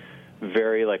a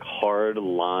very hard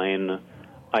line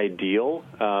ideal.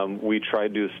 We try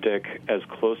to stick as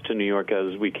close to New York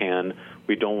as we can.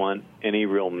 We don't want any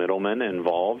real middlemen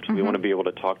involved. We want to be able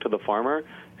to talk to the farmer.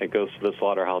 It goes to the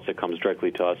slaughterhouse. It comes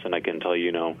directly to us, and I can tell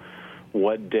you,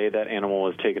 what day that animal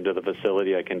was taken to the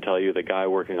facility. I can tell you the guy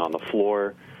working on the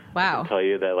floor. Wow. I can tell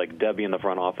you that Debbie in the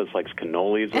front office likes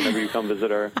cannolis whenever you come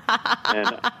visit her.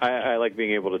 And I like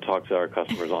being able to talk to our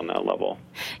customers on that level.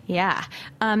 Yeah.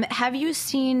 Have you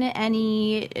seen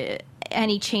any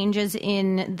changes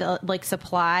in the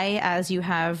supply as you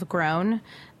have grown?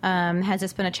 Has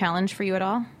this been a challenge for you at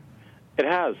all? It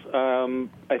has.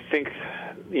 I think,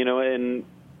 in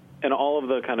all of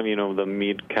the kind of, the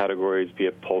meat categories, be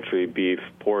it poultry, beef,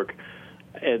 pork,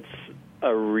 it's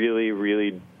a really,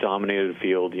 really dominated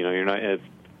field. You're not, it's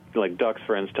like ducks,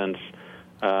 for instance,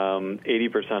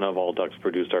 80% of all ducks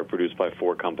produced are produced by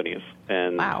 4 companies.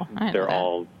 And wow, they're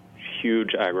all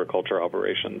huge agriculture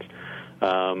operations.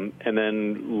 And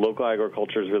then local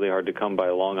agriculture is really hard to come by.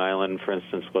 Long Island, for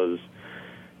instance, was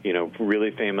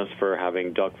really famous for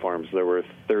having duck farms. There were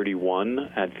 31,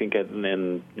 I think,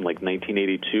 in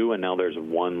 1982, and now there's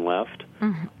 1 left.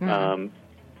 Mm-hmm.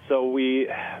 So we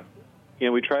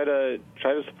try to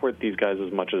support these guys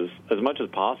as much as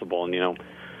possible. And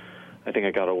I think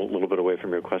I got a little bit away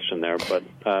from your question there, but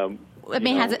I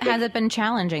mean, has it been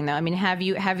challenging though? I mean, have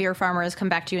your farmers come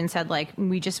back to you and said like,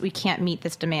 we can't meet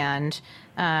this demand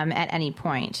at any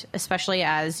point, especially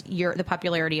as the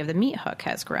popularity of the meat hook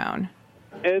has grown?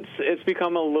 It's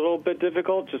become a little bit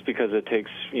difficult just because it takes,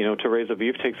 to raise a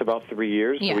beef takes about 3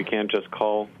 years. Yeah. So we can't just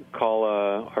call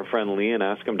our friend Lee and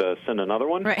ask him to send another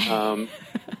one. Right.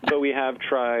 But we have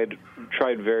tried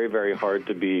very, very hard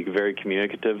to be very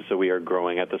communicative, so we are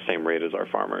growing at the same rate as our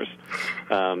farmers.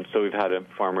 So we've had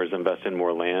farmers invest in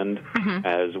more land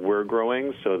as we're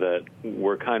growing, so that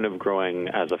we're kind of growing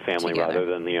as a family rather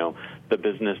than, the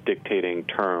business dictating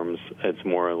terms. It's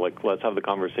more like, let's have the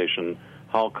conversation.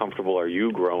 How comfortable are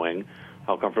you growing?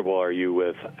 How comfortable are you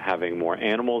with having more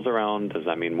animals around? Does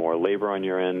that mean more labor on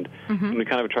your end? And we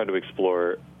kind of try to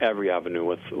explore every avenue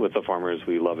with the farmers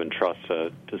we love and trust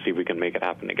to see if we can make it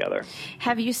happen together.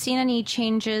 Have you seen any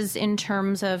changes in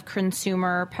terms of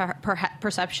consumer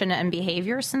perception and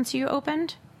behavior since you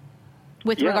opened?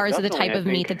 With regards to the type of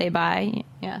meat that they buy?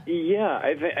 Yeah. Yeah,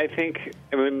 I think,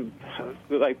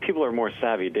 like, people are more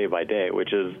savvy day by day,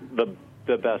 which is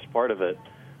the best part of it.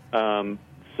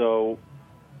 So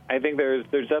I think there's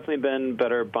definitely been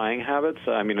better buying habits.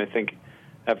 I mean, I think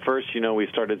at first, we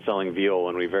started selling veal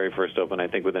when we very first opened. I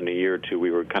think within a year or two,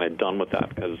 we were kind of done with that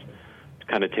because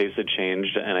kind of taste had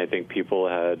changed, and I think people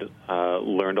had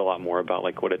learned a lot more about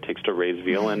like what it takes to raise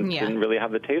veal and didn't really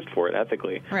have the taste for it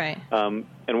ethically. Right. And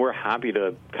we're happy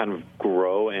to kind of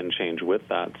grow and change with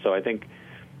that. So I think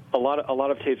a lot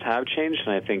of tastes have changed,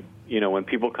 and I think when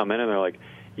people come in and they're like,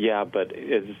 yeah, but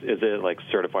is it like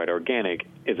certified organic?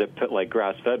 Is it like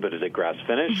grass fed, but is it grass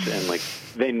finished? And like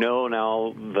they know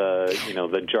now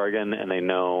the jargon, and they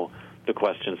know the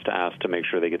questions to ask to make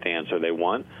sure they get the answer they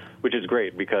want, which is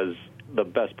great because the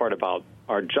best part about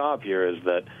our job here is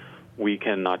that we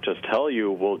can not just tell you,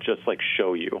 we'll just like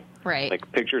show you. Right. Like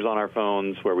pictures on our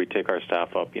phones where we take our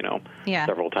staff up,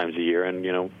 several times a year,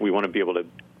 and we want to be able to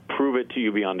prove it to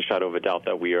you beyond a shadow of a doubt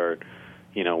that we are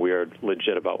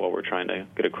legit about what we're trying to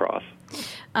get across.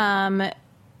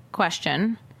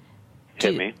 Question.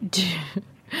 Hit me.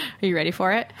 Are you ready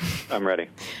for it? I'm ready.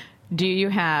 Do you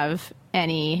have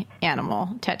any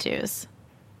animal tattoos?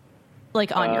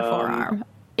 Like on your forearm?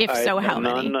 If so, how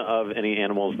many? None of any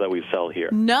animals that we sell here.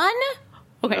 None?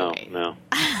 Okay. No.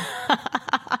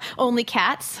 Only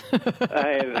cats?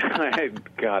 Not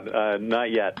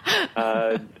yet.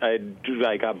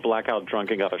 I got blackout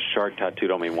drunk and got a shark tattooed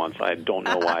on me once. I don't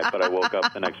know why, but I woke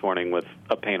up the next morning with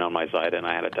a pain on my side and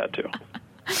I had a tattoo.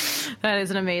 That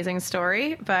is an amazing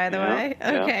story, by the way.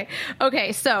 Yeah.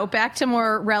 Okay. So back to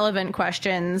more relevant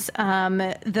questions.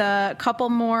 The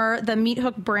Meat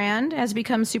Hook brand has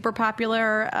become super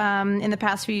popular in the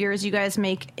past few years. You guys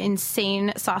make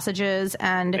insane sausages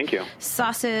and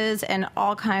sauces and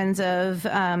all kinds of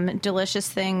delicious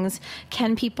things.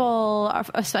 Can people,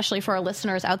 especially for our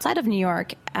listeners outside of New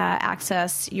York,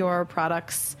 access your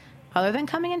products other than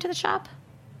coming into the shop?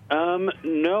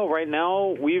 No, right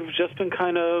now we've just been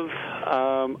kind of,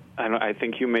 I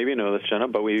think you maybe know this, Jenna,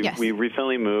 but we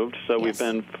recently moved, so we've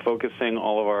been focusing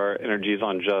all of our energies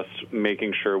on just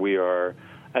making sure we are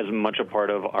as much a part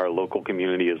of our local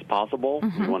community as possible.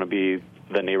 We want to be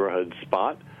the neighborhood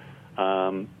spot.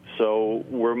 So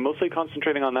we're mostly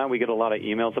concentrating on that. We get a lot of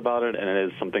emails about it, and it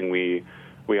is something we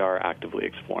are actively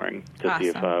exploring to see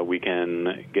if we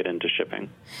can get into shipping.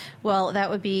 Well, that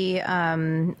would be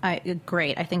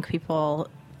great. I think people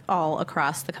all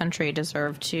across the country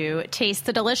deserve to taste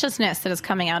the deliciousness that is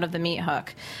coming out of the Meat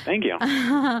Hook. Thank you.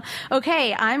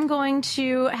 Okay, I'm going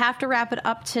to have to wrap it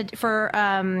up for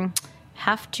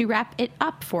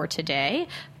today.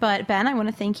 But Ben, I want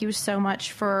to thank you so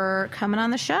much for coming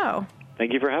on the show.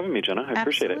 Thank you for having me, Jenna. I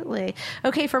appreciate it. Absolutely.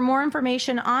 Okay, for more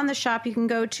information on the shop, you can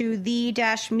go to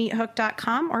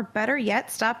the-meathook.com, or better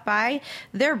yet, stop by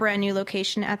their brand new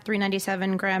location at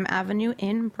 397 Graham Avenue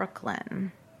in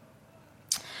Brooklyn.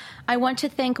 I want to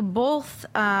thank both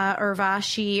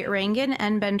Urvashi Rangan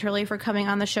and Ben Turley for coming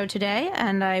on the show today,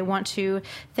 and I want to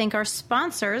thank our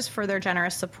sponsors for their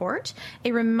generous support.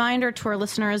 A reminder to our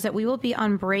listeners that we will be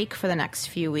on break for the next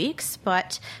few weeks,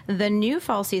 but the new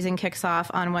fall season kicks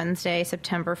off on Wednesday,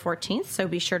 September 14th, so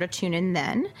be sure to tune in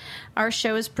then. Our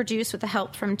show is produced with the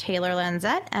help from Taylor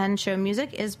Lanzette, and show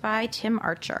music is by Tim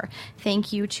Archer.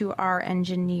 Thank you to our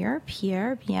engineer,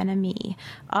 Pierre Bien-Ami.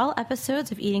 All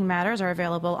episodes of Eating Matters are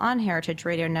available on Heritage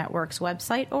Radio Network's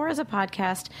website or as a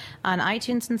podcast on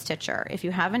iTunes and Stitcher. If you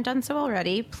haven't done so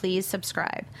already, please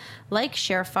subscribe. Like,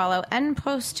 share, follow, and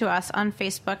post to us on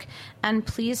Facebook, and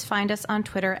please find us on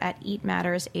Twitter at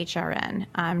EatMattersHRN.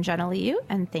 I'm Jenna Liut,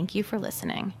 and thank you for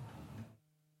listening.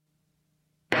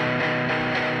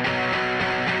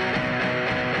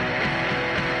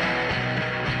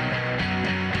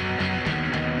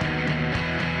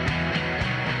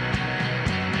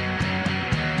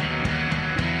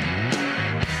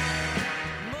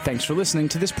 Thanks for listening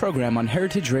to this program on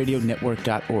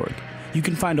heritageradionetwork.org. You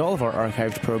can find all of our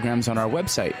archived programs on our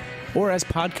website or as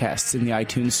podcasts in the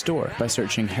iTunes Store by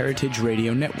searching Heritage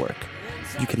Radio Network.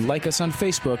 You can like us on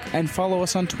Facebook and follow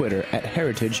us on Twitter at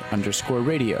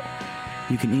heritage_radio.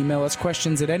 You can email us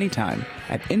questions at any time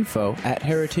at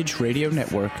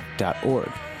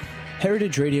info@heritageradionetwork.org.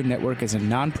 Heritage Radio Network is a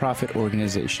non-profit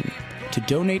organization. To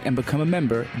donate and become a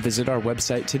member, visit our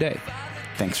website today.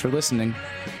 Thanks for listening.